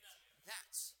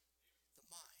 That's the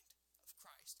mind of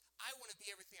Christ. I want to be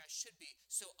everything I should be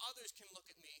so others can look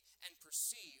at me and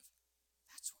perceive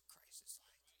that's what Christ is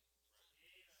like.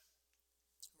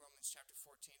 Romans chapter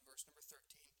 14, verse number 13.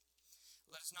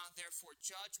 Let us not therefore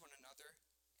judge one another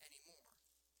anymore,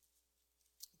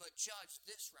 but judge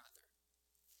this rather,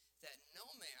 that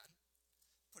no man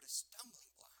put a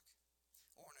stumbling block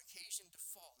or an occasion to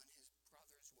fall in his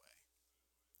brother's way.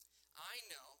 I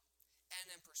know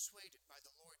and am persuaded by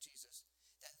the Lord Jesus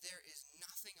that there is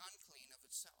nothing unclean of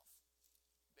itself.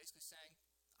 Basically saying,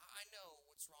 I know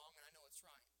what's wrong and I know what's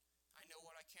right. I know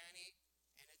what I can eat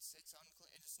and it's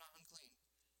unclean. It's not unclean.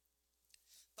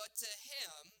 But to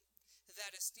him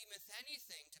that esteemeth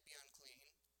anything to be unclean,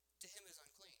 to him is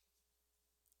unclean.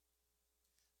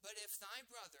 But if thy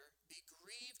brother be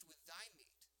grieved with thy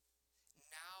meat,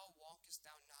 now walkest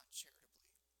thou not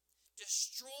charitably.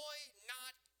 Destroy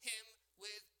not him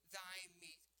with thy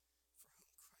meat, for whom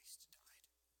Christ died.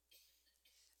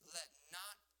 Let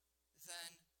not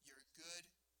then your good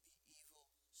be evil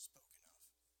spoken of.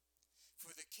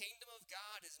 For the kingdom of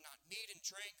God is not meat and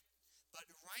drink,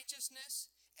 but righteousness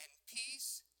and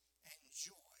peace and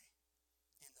joy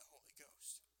in the Holy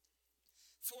Ghost.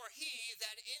 For he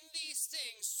that in these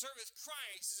things serveth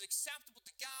Christ is acceptable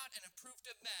to God and approved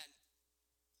of men.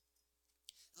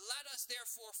 Let us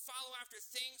therefore follow after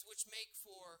things which make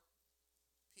for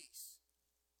peace,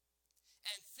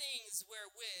 and things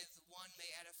wherewith one may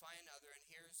edify another. And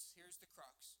here's the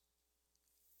crux.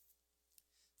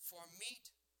 For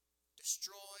meat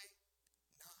destroy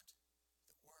not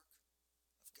the work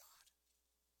of God.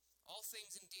 All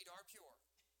things indeed are pure.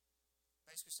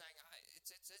 Basically saying,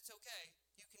 it's okay.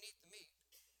 You can eat the meat.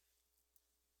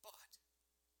 But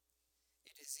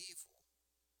it is evil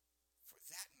for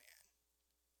that man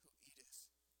who eateth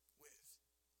with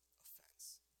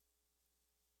offense.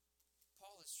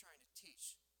 Paul is trying to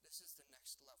teach this is the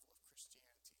next level of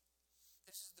Christianity.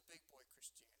 This is the big boy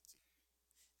Christianity.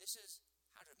 This is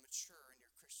how to mature in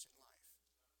your Christian life.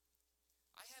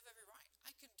 I have every right.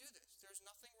 I can do this. There's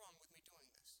nothing wrong with me doing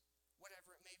this.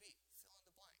 Whatever it may be. Fill in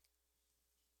the blank.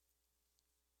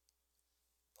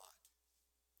 But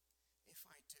if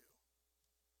I do,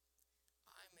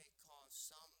 I may cause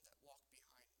some that walk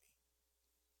behind me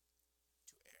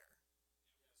to err.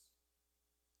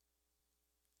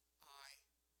 I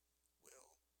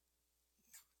will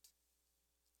not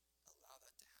allow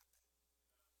that to happen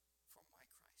for my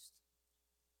Christ.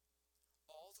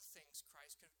 All the things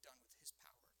Christ could have done with his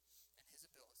power and his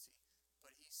ability,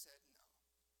 but he said no.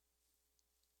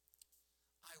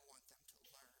 I want them to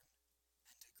learn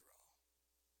and to grow.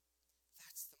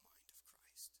 That's the mind of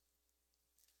Christ.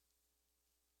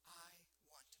 I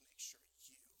want to make sure you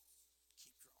keep growing.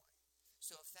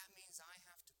 So if that means I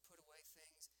have to put away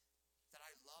things that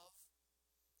I love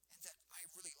and that I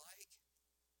really like,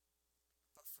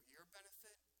 but for your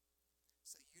benefit,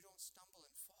 so you don't stumble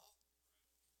and fall,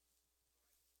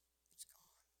 it's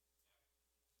gone.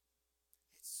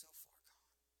 It's so far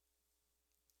gone.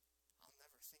 I'll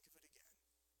never think of it again.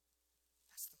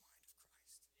 That's the mind of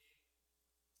Christ.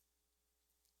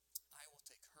 I will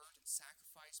take hurt and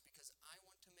sacrifice because I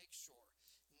want to make sure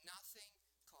nothing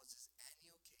causes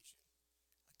any occasion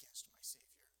against my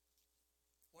Savior.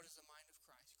 What is the mind of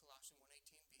Christ? Colossians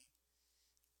 1:18b.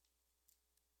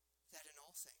 That in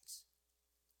all things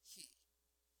he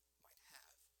might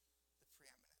have the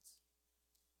preeminence.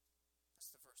 That's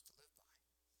the verse to live by.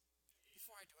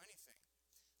 Before I do anything,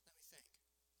 let me think.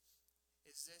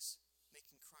 Is this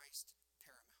making Christ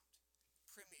paramount,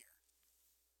 premier,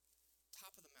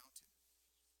 top of the mountain?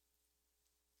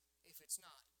 If if it's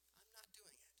not, I'm not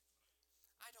doing it.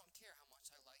 I don't care how much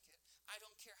I like it. I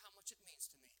don't care how much it means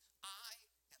to me. I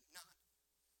am not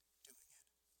doing it.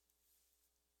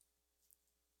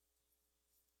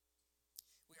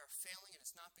 We are failing, and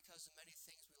it's not because of many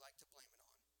things we like to blame it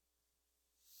on.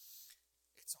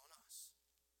 It's on us.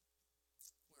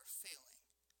 We're failing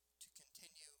to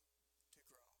continue to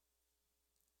grow.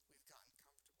 We've gotten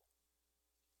comfortable.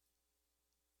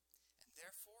 And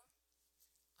therefore,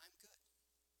 I'm good.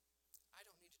 I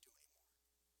don't need to do anymore.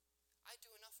 I do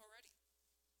enough already.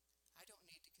 I don't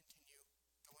need to continue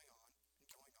going on and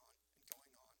going on and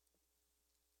going on.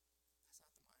 That's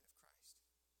not the mind of Christ.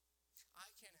 I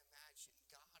can imagine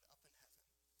God up in heaven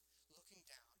looking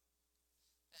down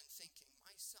and thinking,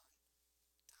 my son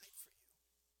died for you,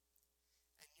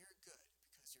 and you're good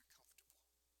because you're comfortable.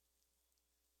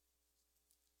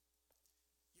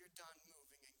 You're done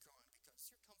moving and growing because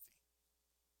you're comfy.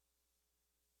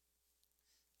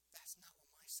 That's not what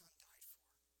my son died for.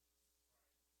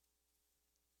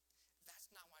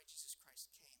 That's not why Jesus Christ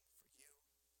came, for you and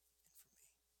for me.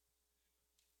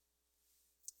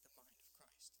 The mind of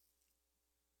Christ.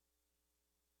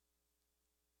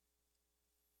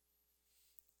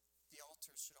 The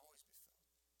altar should always be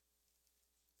filled,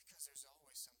 because there's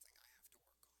always something I have to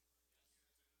work on.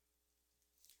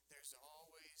 There's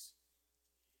always,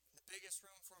 the biggest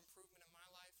room for improvement in my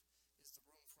life is the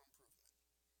room for improvement.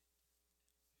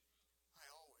 I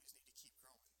always need to keep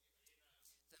growing.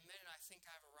 The minute I think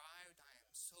I've arrived, I am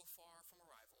so far from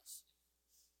arrivals.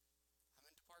 I'm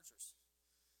in departures.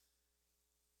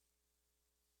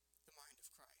 The mind of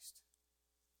Christ.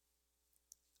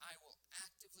 I will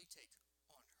actively take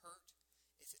on hurt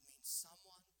if it means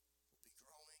someone will be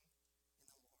growing in the Lord.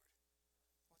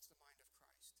 What's the mind of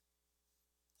Christ?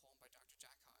 Poem by Dr.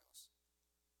 Jack Hiles.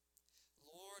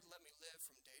 Lord, let me live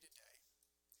from day to day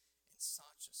in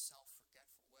such a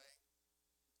self-forgetful way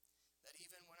that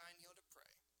even when I kneel to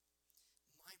pray,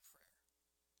 my prayer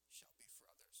shall be for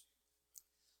others.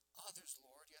 Others,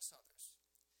 Lord, yes, others.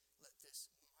 Let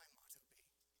this my motto be.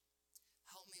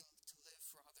 Help me to live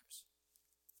for others,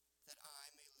 that I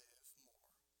may live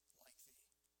more like thee.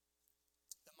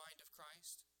 The mind of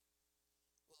Christ?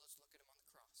 Well, let's look at him on the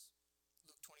cross.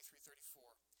 Luke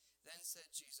 23:34. Then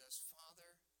said Jesus,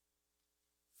 Father,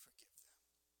 forgive them,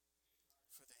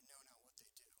 for they know not what they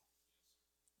do.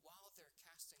 While they're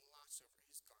casting lots over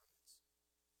his garments,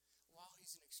 while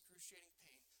he's in excruciating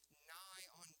pain, nigh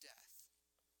on death,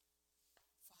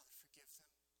 Father, forgive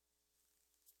them,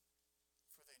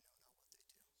 for they know not what they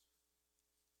do.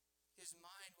 His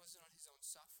mind wasn't on his own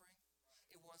suffering.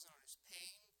 It wasn't on his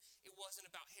pain. It wasn't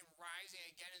about him rising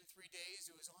again in 3 days.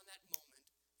 It was on that moment,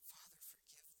 Father,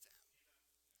 forgive them.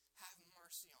 Have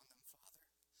mercy on them, Father.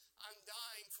 I'm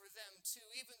dying for them too,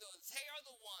 even though they are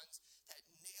the ones that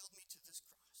nailed me to this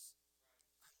cross.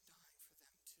 I'm dying for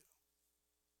them too.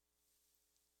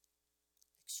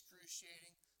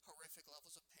 Excruciating, horrific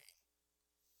levels of pain.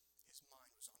 His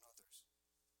mind was on others.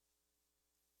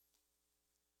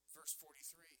 Verse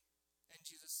 43, and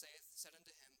Jesus said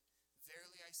unto him,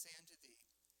 Verily I say unto thee,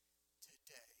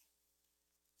 today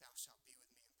thou shalt be with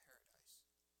me in paradise.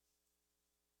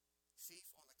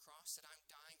 Thief on the cross said, I'm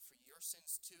dying for your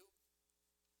sins too.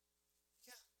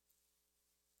 Yeah,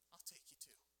 I'll take you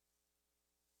too.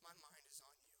 My mind is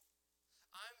on you.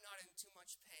 I'm not in too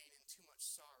much pain and too much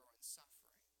sorrow and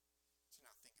suffering to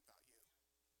not think about you.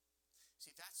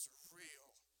 See, that's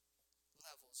real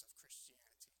levels of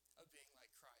Christianity, of being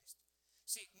like Christ.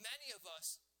 See, many of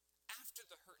us, after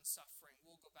the hurt and suffering,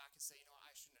 will go back and say,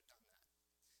 I shouldn't have done that.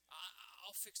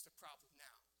 I'll fix the problem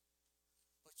now.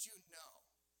 But you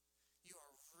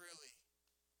are really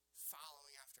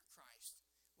following after Christ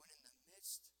when in the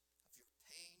midst of your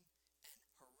pain and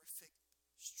horrific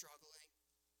struggling,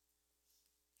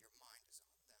 your mind is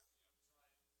on them.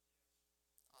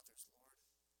 Others, Lord.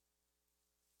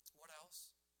 What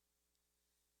else?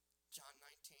 John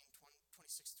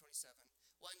 19:26-27.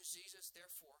 When Jesus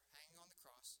therefore, hanging on the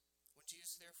cross, when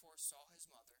Jesus therefore saw his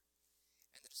mother,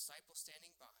 and the disciple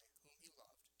standing by, whom he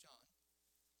loved, John,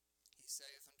 he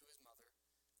saith unto his mother,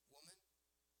 Woman,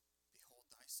 behold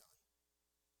thy son.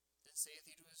 Then saith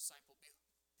he to his disciple,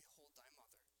 Behold thy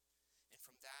mother. And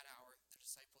from that hour the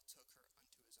disciple took her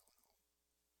unto his own home.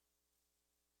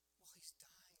 Well, he's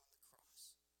dying on the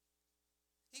cross.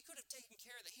 He could have taken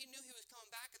care of that. He knew he was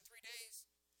coming back in 3 days.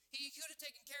 He could have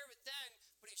taken care of it then,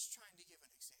 but he's trying to give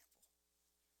an example.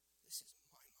 This is my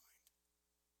mind.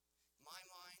 My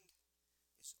mind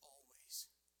is always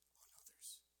on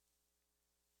others.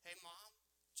 Hey, Mom,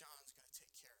 John's going to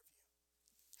take care of you.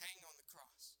 Hanging on the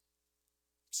cross.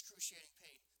 Excruciating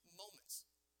pain. Moments.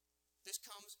 This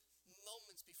comes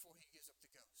moments before he gives up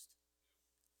the ghost.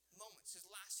 Moments, his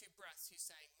last few breaths, he's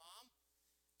saying, Mom,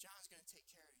 John's going to take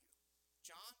care of you.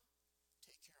 John,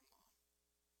 take care of Mom.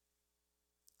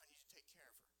 I need to take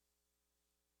care of her.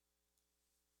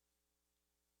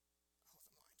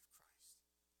 Oh, the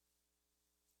mind of Christ.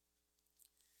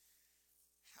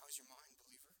 How's your mind,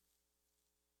 believer?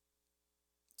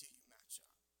 Do you match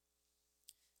up?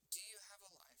 Do you have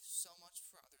a life so much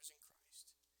for others in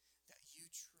Christ that you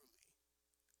truly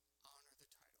honor the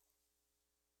title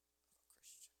of a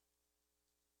Christian?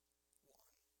 One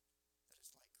that is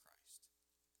like Christ.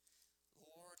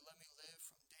 Lord, let me live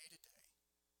from day to day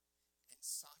in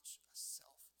such a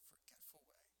self-forgetful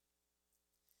way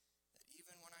that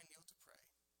even when I kneel to pray,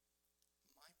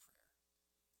 my prayer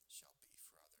shall be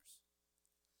for others.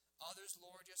 Others,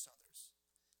 Lord, yes, others.